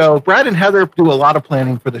Heather show. Brad and Heather do a lot of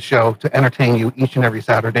planning for the show to entertain you each and every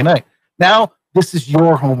Saturday night. Now, this is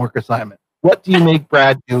your homework assignment. What do you make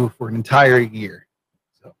Brad do for an entire year?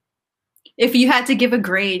 So, if you had to give a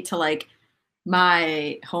grade to like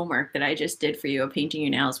my homework that I just did for you of painting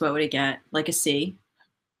your nails, what would it get? Like a C?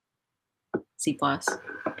 C plus?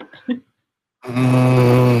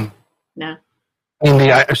 No.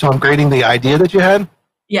 So I'm grading the idea that you had?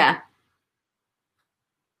 Yeah.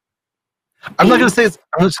 I'm not gonna say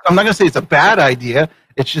it's a bad idea.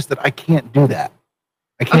 It's just that I can't do that.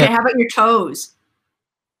 Okay, how about your toes?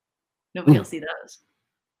 Nobody will see those.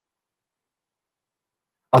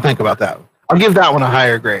 I'll think about that. I'll give that one a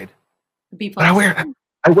higher grade. B plus. But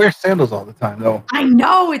I wear sandals all the time, though. I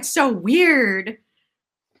know, it's so weird.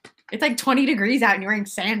 It's like 20 degrees out and you're wearing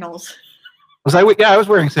sandals. I was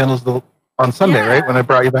wearing sandals on Sunday, right? When I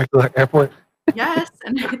brought you back to the airport. Yes,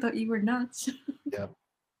 and I thought you were nuts. Yeah.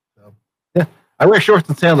 So, yeah, I wear shorts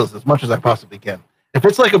and sandals as much as I possibly can. If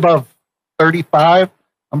it's like above 35,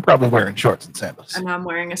 I'm probably wearing shorts and sandals. And I'm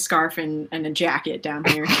wearing a scarf and a jacket down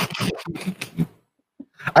here.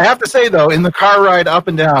 I have to say, though, in the car ride up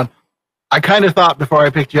and down, I kind of thought before I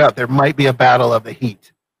picked you up, there might be a battle of the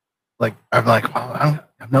heat. Like, I'm like, I'm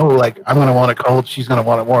going to want it cold. She's going to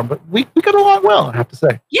want it warm. But we got along well, I have to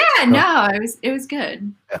say. Yeah, so, no, it was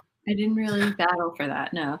good. Yeah. I didn't really battle for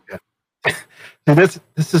that, no. Yeah. See,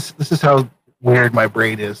 this is how weird my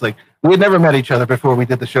brain is. Like, we had never met each other before we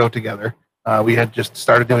did the show together. We had just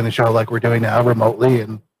started doing the show like we're doing now remotely,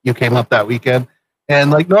 and you came up that weekend. And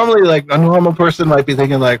like normally, like a normal person might be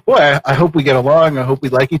thinking like, boy, I hope we get along. I hope we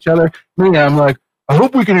like each other. Me, I'm like, I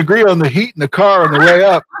hope we can agree on the heat in the car on the way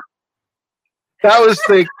up. That was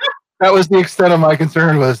the extent of my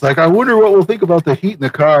concern. Was like, I wonder what we'll think about the heat in the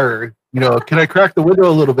car. Or, can I crack the window a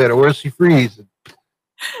little bit, or will she freeze?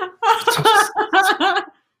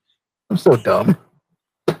 I'm so dumb.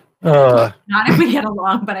 Not if we get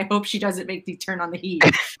along, but I hope she doesn't make me turn on the heat.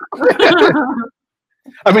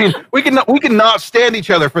 I mean, we can not stand each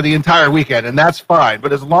other for the entire weekend, and that's fine.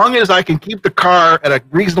 But as long as I can keep the car at a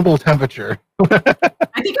reasonable temperature. I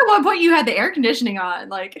think at one point you had the air conditioning on,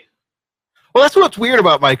 like. Well, that's what's weird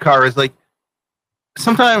about my car is like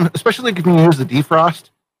sometimes, especially if you use the defrost,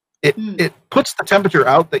 it puts the temperature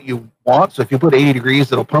out that you want. So if you put 80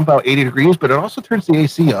 degrees, it'll pump out 80 degrees, but it also turns the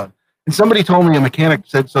AC on. And somebody told me, a mechanic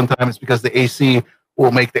said sometimes it's because the AC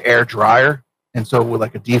will make the air drier. And so with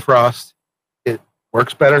like a defrost, it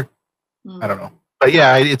works better. I don't know. But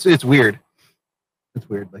yeah, it's weird. It's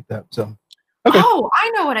weird like that. So, okay. Oh, I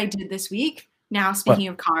know what I did this week. Now, speaking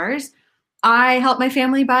of cars, I helped my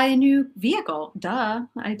family buy a new vehicle. Duh.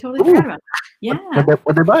 I totally forgot about that. Yeah.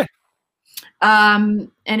 What'd they buy? An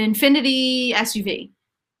Infinity SUV.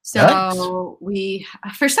 So we,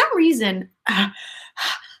 for some reason,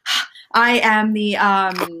 I am the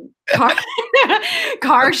car,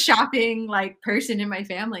 car shopping like person in my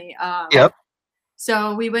family. Yep.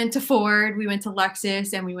 So we went to Ford, we went to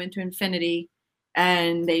Lexus, and we went to Infinity,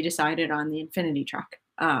 and they decided on the Infinity truck.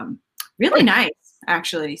 Really nice,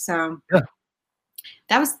 actually. So Yeah.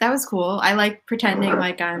 that was cool. I like pretending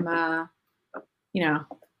like I'm, you know,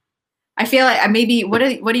 I feel like maybe what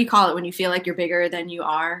do you call it when you feel like you're bigger than you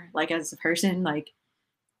are, like as a person? Like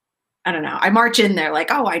I don't know. I march in there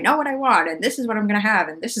like, oh, I know what I want, and this is what I'm gonna have,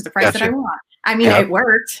 and this is the price that I want. I mean, it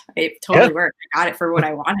worked. It totally worked. I got it for what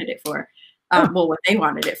I wanted it for. Well, what they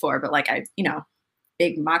wanted it for, but like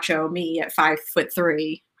big macho me at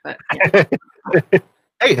 5'3". But yeah.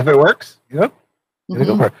 Hey, if it works, go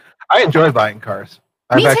for it. I enjoy buying cars.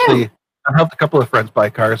 I've helped a couple of friends buy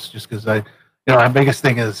cars just because my biggest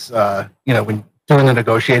thing is when doing the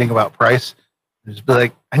negotiating about price, just be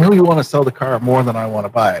like, I know you want to sell the car more than I want to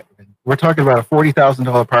buy it. And we're talking about a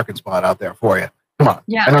 $40,000 parking spot out there for you. Come on,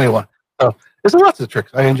 I know you want. So there's lots of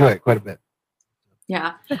tricks. I enjoy it quite a bit.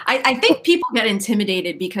 Yeah, I think people get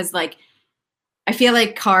intimidated because like I feel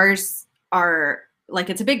like cars are like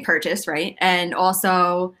it's a big purchase, right? And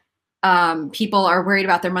also people are worried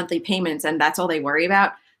about their monthly payments, and that's all they worry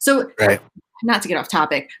about. So not to get off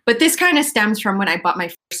topic, but this kind of stems from when I bought my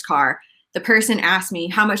first car. The person asked me,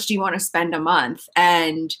 how much do you want to spend a month?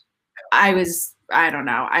 And I was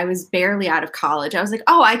barely out of college. I was like,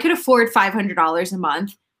 oh, I could afford $500 a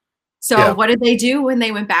month. So what did they do when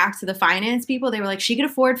they went back to the finance people? They were like, she could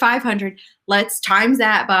afford 500. Let's times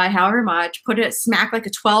that by however much, smack like a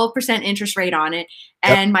 12% interest rate on it.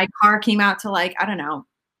 And my car came out to like, I don't know,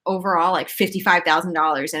 overall like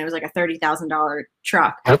 $55,000. And it was like a $30,000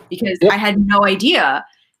 truck because I had no idea.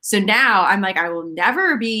 So now I'm like, I will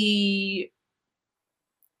never be,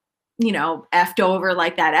 effed over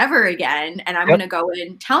like that ever again. And I'm going to go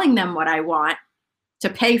in telling them what I want to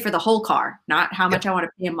pay for the whole car, not how much I want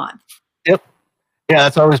to pay a month. Yep. Yeah,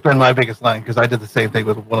 that's always been my biggest line because I did the same thing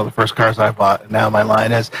with one of the first cars I bought. And now my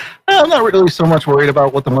line is, I'm not really so much worried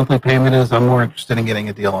about what the monthly payment is. I'm more interested in getting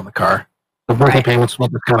a deal on the car. The monthly payments will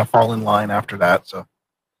just kind of fall in line after that. So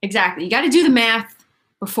exactly. You got to do the math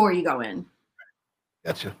before you go in.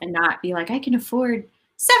 Gotcha. And not be like, I can afford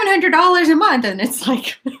 $700 a month. And it's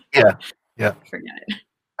like, yeah. Forget it.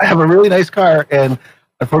 I have a really nice car and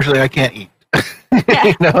unfortunately I can't eat.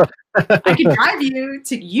 I could drive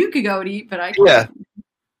you could go to eat, but I can't. Yeah.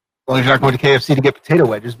 Well, you're not going to KFC to get potato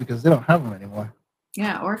wedges because they don't have them anymore.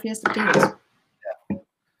 Yeah, or Fiesta potatoes. Yeah.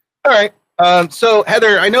 All right. So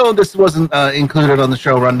Heather, I know this wasn't included on the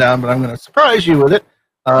show rundown, but I'm going to surprise you with it.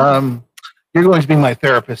 You're going to be my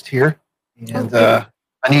therapist here, and I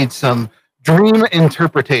need some dream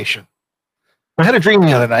interpretation. I had a dream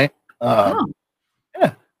the other night. Yeah,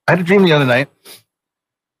 I had a dream the other night.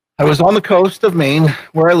 I was on the coast of Maine,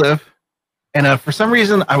 where I live, and for some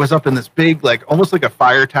reason, I was up in this big, like almost like a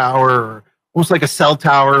fire tower, or almost like a cell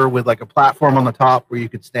tower with like a platform on the top where you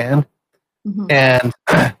could stand. And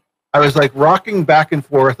I was like rocking back and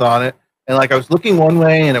forth on it, and like I was looking one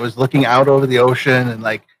way, and it was looking out over the ocean, and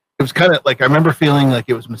like it was kind of like I remember feeling like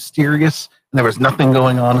it was mysterious, and there was nothing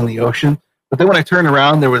going on in the ocean. But then when I turned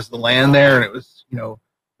around, there was the land there, and it was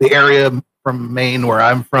the area from Maine where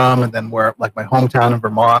I'm from, and then where like my hometown in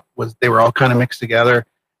Vermont was. They were all kind of mixed together,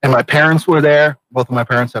 and my parents were there. Both of my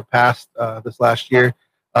parents have passed this last year,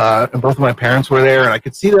 and both of my parents were there, and I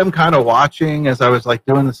could see them kind of watching as I was like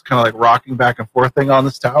doing this kind of like rocking back and forth thing on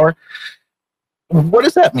this tower. What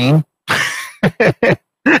does that mean?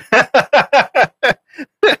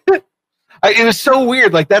 It was so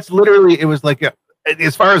weird. Like that's literally, it was like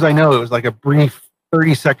as far as I know, it was like a brief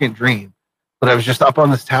 30-second dream. But I was just up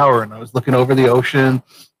on this tower and I was looking over the ocean,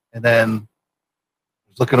 and then I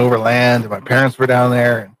was looking over land, and my parents were down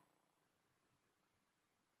there.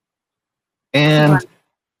 And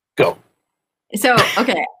go. So,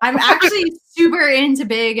 okay, I'm actually super into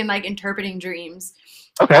big and like interpreting dreams.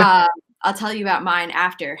 Okay. I'll tell you about mine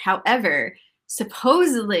after. However,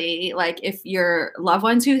 supposedly, like if your loved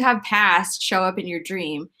ones who have passed show up in your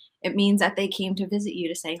dream, it means that they came to visit you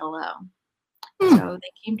to say hello. So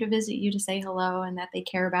they came to visit you to say hello and that they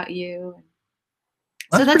care about you.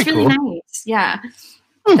 So that's really nice. Yeah.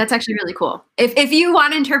 That's actually really cool. If you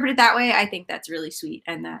want to interpret it that way, I think that's really sweet.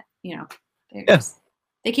 And that,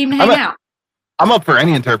 they came to hang out. I'm up for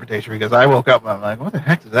any interpretation because I woke up and I'm like, what the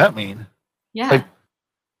heck does that mean? Yeah. Like,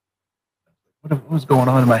 what was going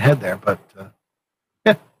on in my head there? But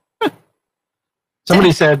yeah.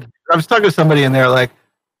 Somebody said, I was talking to somebody and they're like,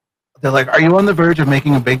 are you on the verge of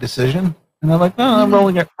making a big decision? And I'm like, no, I'm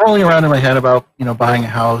rolling around in my head about, buying a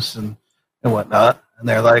house and whatnot. And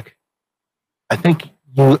they're like, I think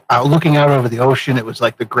you looking out over the ocean. It was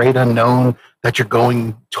like the great unknown that you're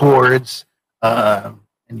going towards.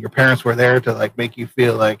 And your parents were there to like make you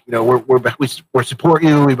feel like, you know, we support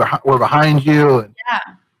you. We're behind you. And Yeah.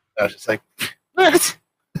 I was just like, what?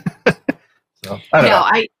 So I don't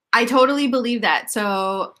know. I totally believe that.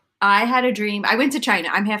 So I had a dream. I went to China.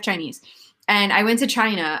 I'm half Chinese. And I went to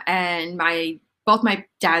China, and both my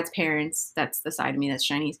dad's parents, that's the side of me that's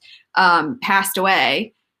Chinese, passed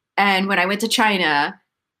away. And when I went to China,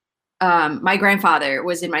 my grandfather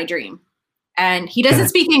was in my dream. And he doesn't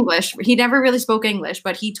speak English. He never really spoke English,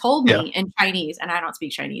 but he told me in Chinese, and I don't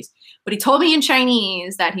speak Chinese, but he told me in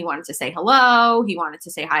Chinese that he wanted to say hello. He wanted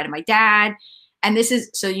to say hi to my dad. And this is,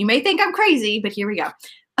 so you may think I'm crazy, but here we go.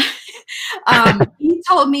 He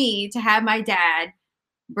told me to have my dad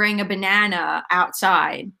bring a banana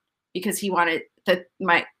outside because he wanted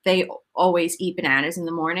they always eat bananas in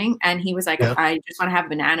the morning. And he was like, I just want to have a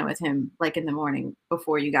banana with him, like in the morning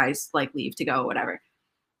before you guys like leave to go, whatever.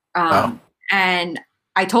 Wow. And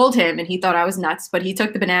I told him, and he thought I was nuts, but he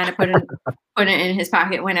took the banana, put it in his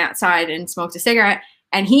pocket, went outside and smoked a cigarette.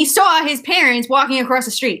 And he saw his parents walking across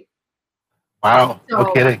the street. Wow. So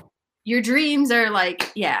no kidding. Your dreams are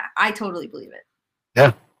like, yeah, I totally believe it.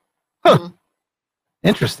 Yeah. Huh. Mm-hmm.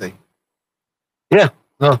 Interesting. Yeah.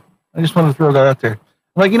 Well, I just wanted to throw that out there.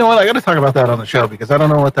 I'm like, you know what? I got to talk about that on the show because I don't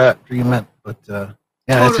know what that dream meant. But yeah,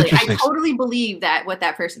 it's Totally. interesting. I totally believe that what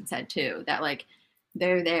that person said too, that like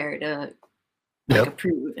they're there to like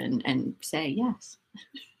approve and say yes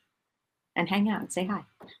and hang out and say hi.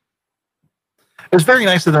 It was very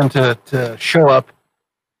nice of them to show up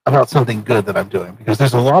about something good that I'm doing, because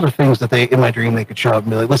there's a lot of things that they, in my dream, they could show up and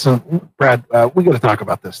be like, listen, Brad, we got to talk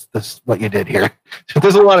about this, what you did here. So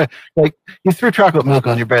there's a lot of, like, you threw chocolate milk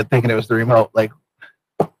on your bed thinking it was the remote. Like,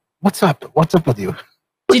 what's up? What's up with you?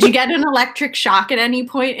 Did you get an electric shock at any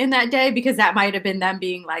point in that day? Because that might have been them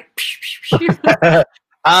being like, psh, psh,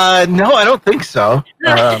 psh. No, I don't think so.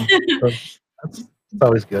 That's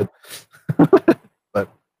always good. But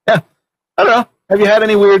yeah, I don't know. Have you had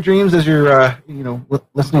any weird dreams as you're,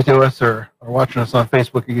 listening to us or watching us on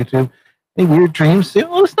Facebook or YouTube? Any weird dreams? Let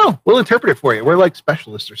us know. We'll interpret it for you. We're like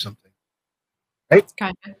specialists or something, right?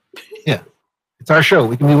 Kind of. Yeah, it's our show.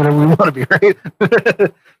 We can be whatever we want to be, right?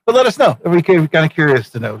 But let us know. We're kind of curious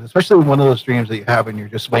to know, especially one of those dreams that you have and you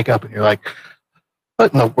just wake up and you're like,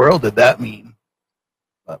 what in the world did that mean?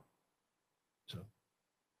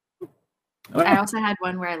 I also had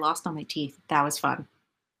one where I lost all my teeth. That was fun.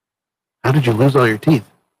 How did you lose all your teeth?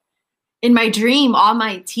 In my dream, all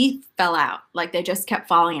my teeth fell out. Like they just kept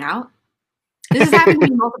falling out. This has happened to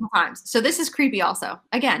me multiple times. So this is creepy also.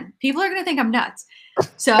 Again, people are going to think I'm nuts.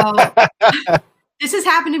 So this has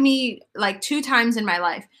happened to me like 2 times in my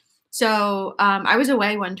life. So I was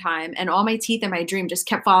away one time and all my teeth in my dream just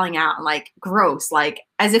kept falling out and like gross, like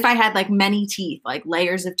as if I had like many teeth, like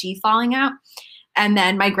layers of teeth falling out. And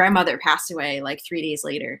then my grandmother passed away like 3 days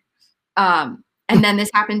later. And then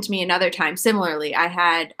this happened to me another time. Similarly, I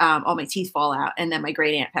had all my teeth fall out and then my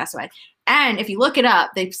great aunt passed away. And if you look it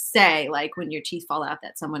up, they say like when your teeth fall out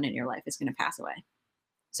that someone in your life is going to pass away.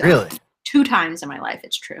 So really? 2 times in my life,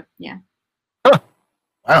 it's true. Yeah. Huh.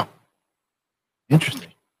 Wow.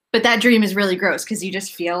 Interesting. But that dream is really gross because you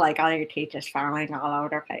just feel like all your teeth just falling all over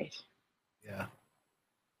their face. Yeah.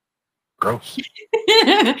 Gross.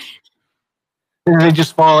 Did they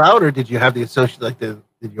just fall out, or did you have the associate? Like, did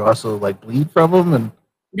you also like bleed from them? And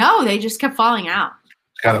no, they just kept falling out.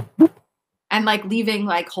 Kind of. Whoop. And like leaving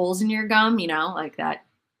like holes in your gum, like that.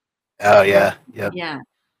 Oh yeah, yeah. Yeah.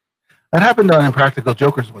 That happened on Impractical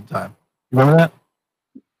Jokers one time. You remember that?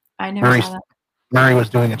 I never saw that. Murray was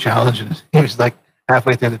doing a challenge, and he was like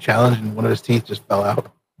halfway through the challenge, and one of his teeth just fell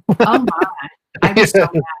out. Oh my! I was so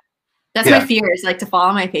mad. That's my fear, is like to fall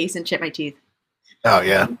on my face and chip my teeth. Oh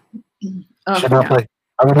yeah. Oh, Should not play.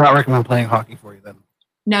 I would not recommend playing hockey for you then.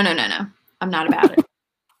 No. I'm not about it.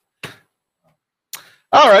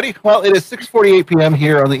 Alrighty. Well, it is 6:48 p.m.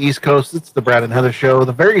 here on the East Coast. It's the Brad and Heather Show,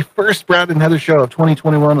 the very first Brad and Heather Show of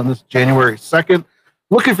 2021 on this January 2nd.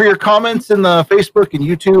 Looking for your comments in the Facebook and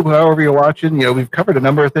YouTube, however you're watching. We've covered a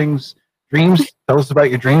number of things. Dreams. Tell us about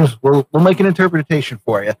your dreams. We'll make an interpretation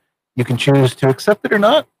for you. You can choose to accept it or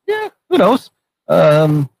not. Yeah, who knows?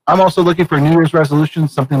 I'm also looking for New Year's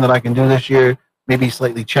resolutions, something that I can do this year, maybe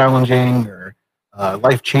slightly challenging or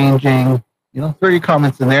life-changing. Throw your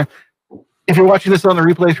comments in there. If you're watching this on the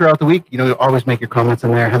replay throughout the week, you always make your comments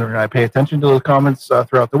in there. Heather and I pay attention to those comments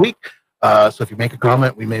throughout the week. So if you make a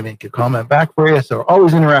comment, we may make a comment back for you. So we're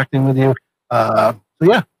always interacting with you. So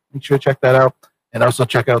yeah, make sure to check that out. And also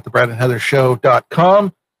check out the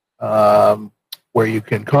BradandHeatherShow.com. where you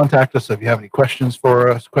can contact us. So if you have any questions for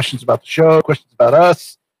us, questions about the show, questions about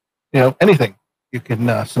us, anything, you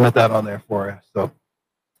can submit that on there for us. So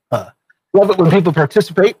love it when people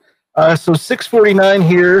participate. So 6:49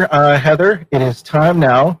 here, Heather. It is time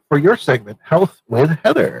now for your segment, Health with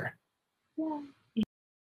Heather.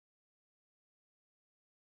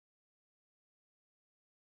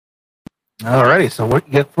 Alrighty, so what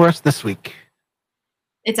you get for us this week?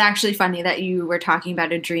 It's actually funny that you were talking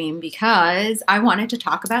about a dream because I wanted to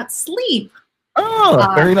talk about sleep.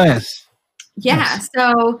 Oh, very nice. Yeah, Nice.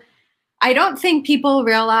 so I don't think people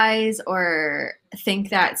realize or think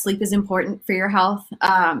that sleep is important for your health.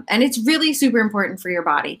 And it's really super important for your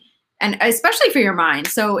body and especially for your mind.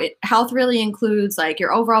 So health really includes like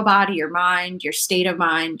your overall body, your mind, your state of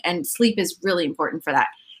mind, and sleep is really important for that.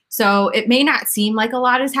 So it may not seem like a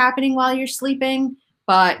lot is happening while you're sleeping,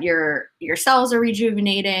 but your cells are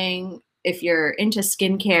rejuvenating. If you're into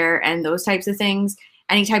skincare and those types of things,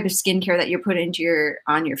 any type of skincare that you're putting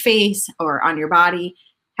on your face or on your body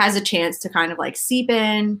has a chance to kind of like seep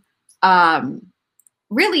in.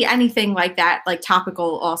 Really anything like that, like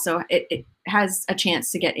topical also, it has a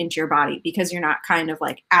chance to get into your body because you're not kind of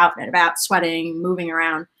like out and about sweating, moving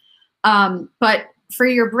around. But for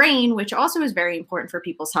your brain, which also is very important for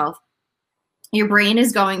people's health, your brain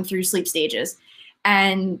is going through sleep stages.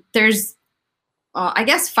 And there's, I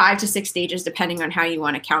guess, 5 to 6 stages, depending on how you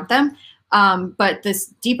want to count them. But this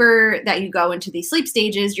deeper that you go into these sleep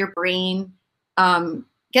stages, your brain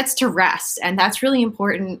gets to rest. And that's really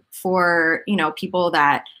important for, people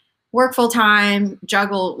that work full time,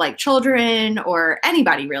 juggle like children or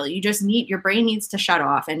anybody really. Your brain needs to shut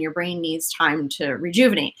off and your brain needs time to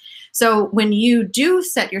rejuvenate. So when you do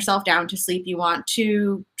set yourself down to sleep, you want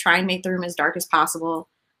to try and make the room as dark as possible.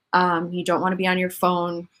 You don't want to be on your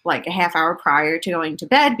phone like a half hour prior to going to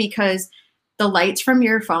bed because the lights from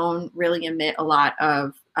your phone really emit a lot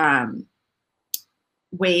of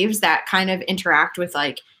waves that kind of interact with,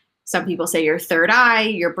 like, some people say your third eye,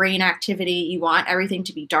 your brain activity. You want everything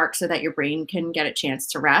to be dark so that your brain can get a chance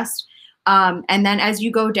to rest. And then as you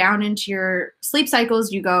go down into your sleep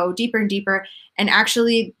cycles, you go deeper and deeper. And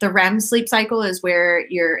actually the REM sleep cycle is where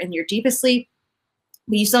you're in your deepest sleep,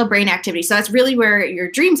 but you still have brain activity. So that's really where your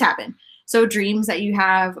dreams happen. So dreams that you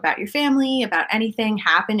have about your family, about anything,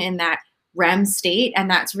 happen in that REM state. And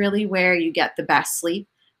that's really where you get the best sleep.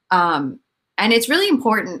 And it's really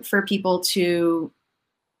important for people to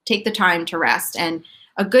take the time to rest. And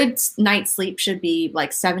a good night's sleep should be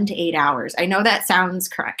like 7 to 8 hours. I know that sounds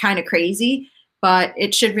kind of crazy, but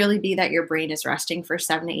it should really be that your brain is resting for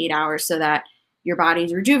 7 to 8 hours so that your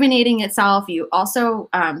body's rejuvenating itself. You also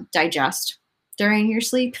digest during your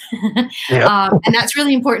sleep. Yep. And that's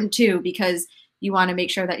really important too, because you want to make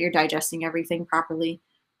sure that you're digesting everything properly.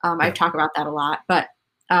 I talk about that a lot, but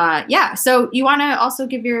so you want to also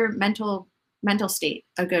give your mental state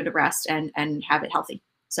a good rest and have it healthy.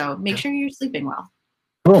 So make sure you're sleeping well.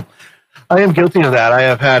 Cool. I am guilty of that. I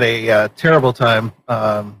have had a terrible time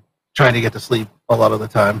trying to get to sleep a lot of the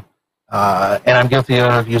time. And I'm guilty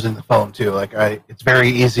of using the phone too. It's very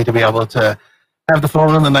easy to be able to have the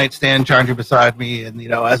phone on the nightstand charging beside me. And,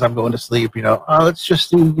 as I'm going to sleep, let's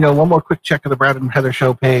just do, one more quick check of the Brad and Heather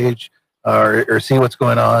show page or see what's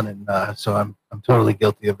going on. And so I'm totally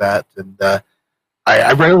guilty of that. And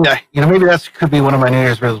I rarely, maybe that could be one of my New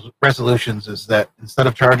Year's resolutions is that instead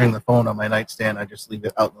of charging the phone on my nightstand, I just leave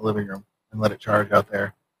it out in the living room and let it charge out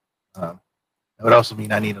there. That would also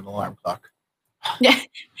mean I need an alarm clock. Yeah,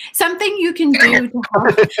 something you can do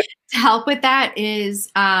to help with that is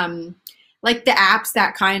like the apps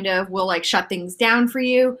that kind of will like shut things down for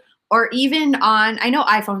you, or even I know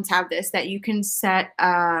iPhones have this, that you can set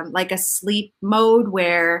like a sleep mode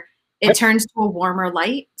where it turns to a warmer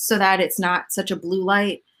light so that it's not such a blue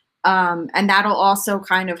light. And that'll also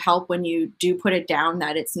kind of help when you do put it down,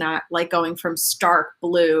 that it's not like going from stark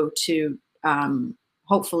blue to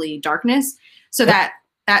hopefully darkness. So that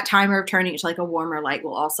timer of turning it to like a warmer light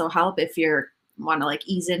will also help if you want to like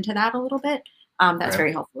ease into that a little bit. That's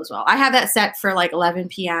very helpful as well. I have that set for like 11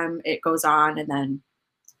 p.m. It goes on and then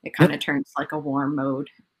it kind of turns like a warm mode.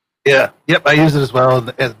 Yeah. Yep. I use it as well.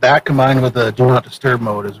 And that combined with the do not disturb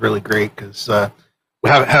mode is really great because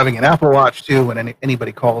having an Apple Watch too, when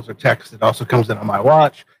anybody calls or texts, it also comes in on my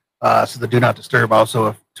watch. So the do not disturb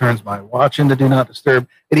also turns my watch into do not disturb.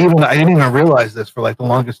 I didn't even realize this for like the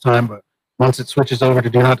longest time, but once it switches over to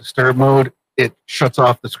do not disturb mode, it shuts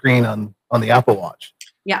off the screen on the Apple Watch.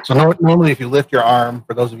 Yeah. So normally if you lift your arm,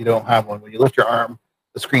 for those of you who don't have one, when you lift your arm,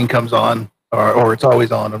 the screen comes on or it's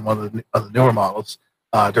always on one of the newer models.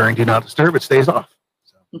 During do not disturb, it stays off.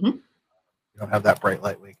 So you don't have that bright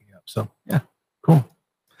light waking up. So yeah, cool.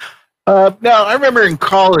 Now, I remember in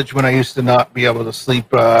college when I used to not be able to sleep,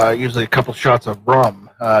 usually a couple shots of rum.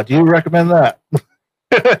 Do you recommend that?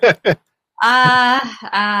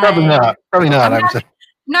 Probably not. Probably not. I'm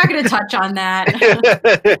I'm not going to touch on that. saying.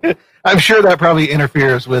 I'm sure that probably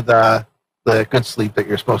interferes with the good sleep that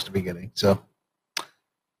you're supposed to be getting. So,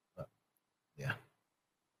 yeah.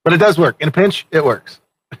 But it does work. In a pinch, it works.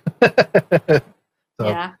 So,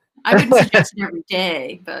 Yeah. I wouldn't suggest it every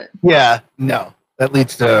day, but yeah, no. That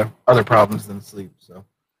leads to other problems than sleep. So,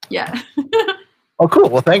 yeah. oh, cool.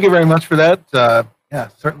 Well, thank you very much for that. Yeah,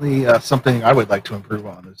 certainly something I would like to improve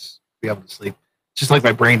on is be able to sleep. It's just like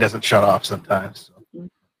my brain doesn't shut off sometimes. So.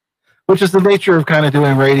 Which is the nature of kind of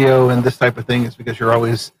doing radio and this type of thing, is because you're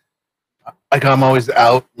always, like, I'm always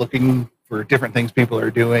out looking for different things people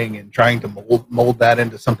are doing and trying to mold that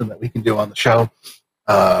into something that we can do on the show.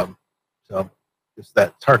 So it's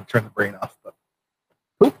hard to turn the brain off. But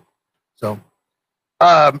cool. So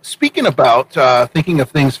speaking about thinking of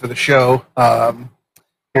things for the show,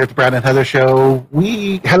 here at the Brad and Heather Show,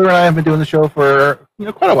 Heather and I have been doing the show for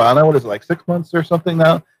quite a while now. What is it, like 6 months or something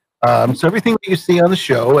now? So everything that you see on the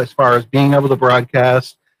show, as far as being able to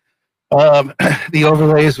broadcast, the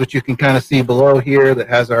overlays, which you can kind of see below here, that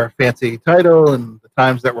has our fancy title and the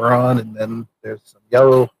times that we're on, and then there's some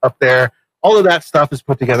yellow up there. All of that stuff is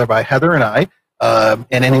put together by Heather and I, and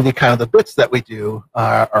any of the kind of the bits that we do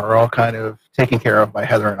are all kind of taken care of by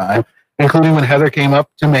Heather and I, including when Heather came up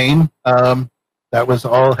to Maine. That was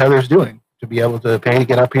all Heather's doing, to be able to pay to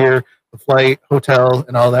get up here, the flight, hotel,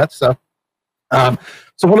 and all that stuff.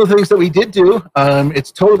 So one of the things that we did do,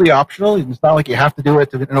 it's totally optional. It's not like you have to do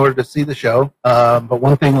it in order to see the show. But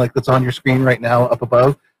one thing that's on your screen right now up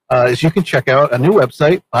above is you can check out a new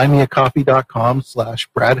website,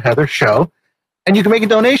 buymeacoffee.com/Brad Heather Show, and you can make a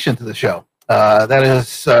donation to the show. That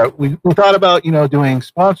is, we thought about, doing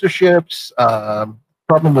sponsorships.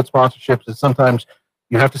 Problem with sponsorships is sometimes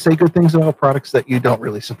you have to say good things about products that you don't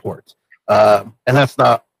really support. And that's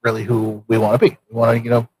not really who we want to be. We want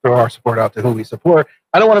to, throw our support out to who we support.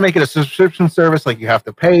 I don't want to make it a subscription service like you have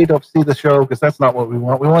to pay to see the show, because that's not what we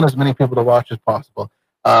want. We want as many people to watch as possible.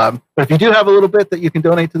 But if you do have a little bit that you can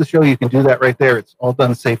donate to the show, you can do that right there. It's all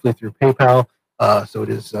done safely through PayPal. So it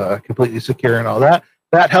is completely secure and all that.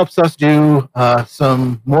 That helps us do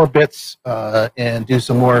some more bits and do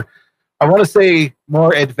some more, I want to say,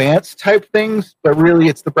 more advanced type things, but really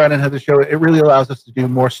it's the Brad and Heather Show. It really allows us to do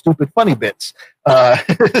more stupid, funny bits.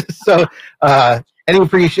 So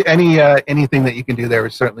anything that you can do there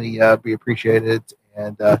would certainly be appreciated,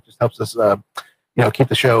 and just helps us, keep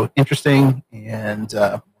the show interesting and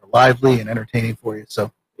more lively and entertaining for you.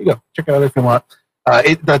 So there you go. Check it out if you want.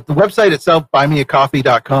 The website itself,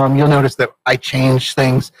 buymeacoffee.com, you'll notice that I change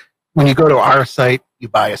things. When you go to our site, you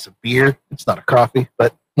buy us a beer. It's not a coffee,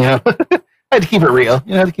 but I had to keep it real.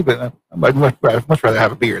 I had to keep it. I'd much rather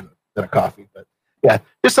have a beer than a coffee. But yeah,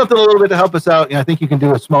 just something a little bit to help us out. I think you can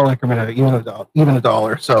do a small increment of even a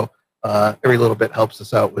dollar. So every little bit helps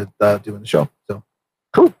us out with doing the show. So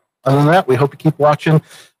cool. Other than that, we hope you keep watching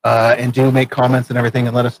and do make comments and everything,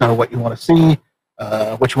 and let us know what you want to see,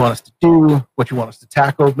 what you want us to do, what you want us to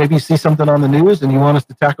tackle. Maybe you see something on the news and you want us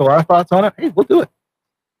to tackle our thoughts on it. Hey, we'll do it.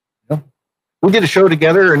 We did a show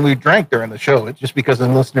together and we drank during the show. It's just because the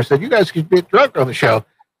listener said, you guys could get drunk on the show.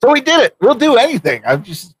 So we did it. We'll do anything. I'm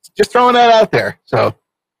just throwing that out there. So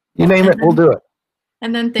you name it, we'll do it.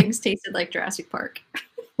 And then things tasted like Jurassic Park.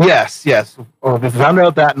 Yes. Or we found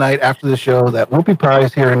out that night after the show that whoopie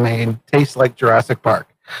pies here in Maine taste like Jurassic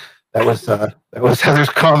Park. That was Heather's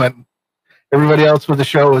comment. Everybody else with the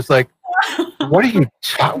show was like, what are you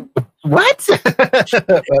what? It's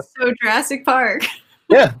so Jurassic Park.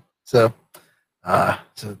 Yeah. So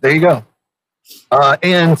there you go.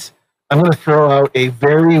 And I'm going to throw out a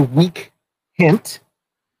very weak hint.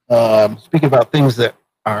 Speaking about things that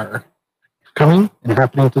are coming and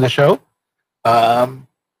happening to the show. Heather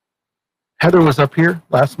was up here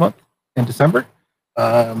last month in December.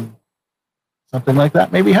 Something like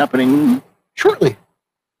that may be happening shortly.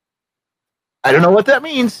 I don't know what that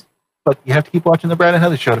means, but you have to keep watching the Brad and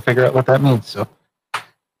Heather Show to figure out what that means. So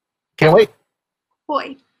can't wait.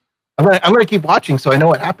 Boy. I'm gonna keep watching so I know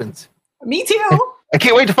what happens. Me too. I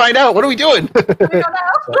can't wait to find out. What are we doing? I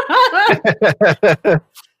don't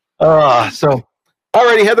know. So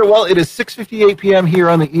alrighty, Heather. Well, it is 6:58 p.m. here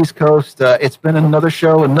on the East Coast. It's been another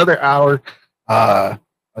show, another hour. I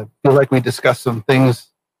feel like we discussed some things,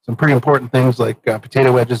 some pretty important things, like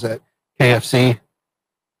potato wedges at KFC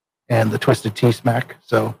and the Twisted Tea Smack.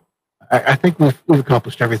 So I think we've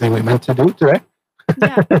accomplished everything we meant to do today.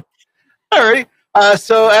 Yeah. Alrighty.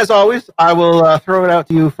 So as always, I will throw it out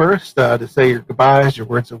to you first to say your goodbyes, your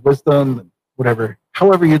words of wisdom, whatever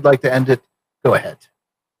however you'd like to end it, go ahead.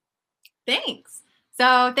 Thanks.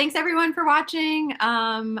 So thanks everyone for watching.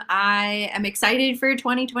 I am excited for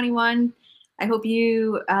 2021. I hope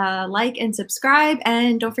you like and subscribe,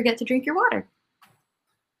 and don't forget to drink your water.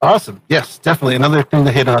 Awesome. Yes, definitely. Another thing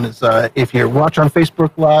to hit on is if you watch on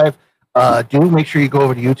Facebook Live, do make sure you go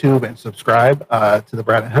over to YouTube and subscribe to the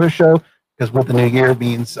Brad and Heather Show, because with the new year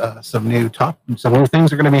means some new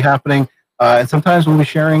things are going to be happening. And sometimes we'll be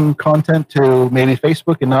sharing content to maybe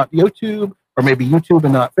Facebook and not YouTube, or maybe YouTube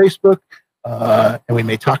and not Facebook. And we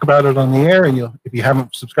may talk about it on the air, and if you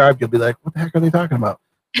haven't subscribed, you'll be like, what the heck are they talking about?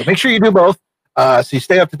 So make sure you do both. So you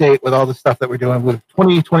stay up to date with all the stuff that we're doing. With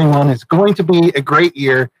 2021 is going to be a great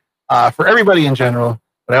year for everybody in general,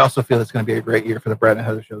 but I also feel it's going to be a great year for the Brad and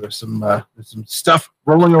Heather Show. There's some stuff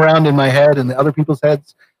rolling around in my head and the other people's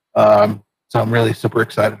heads, so I'm really super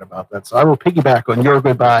excited about that. So I will piggyback on your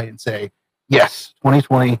goodbye and say, yes,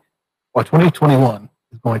 2021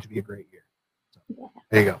 is going to be a great year. So,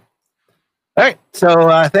 there you go. All right,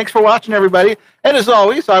 so thanks for watching, everybody. And as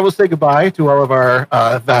always, I will say goodbye to all of our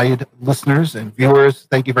valued listeners and viewers.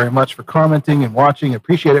 Thank you very much for commenting and watching.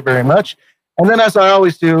 Appreciate it very much. And then, as I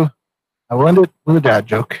always do, I will end it with a dad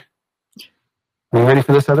joke. Are you ready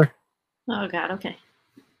for this, Heather? Oh, God, okay.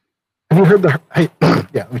 Have you heard yeah,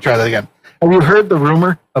 let me try that again. Have you heard the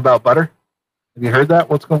rumor about butter? Have you heard that?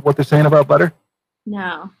 What they're saying about butter?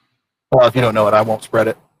 No. Well, if you don't know it, I won't spread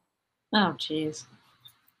it. Oh, jeez.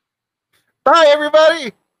 Bye,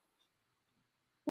 everybody.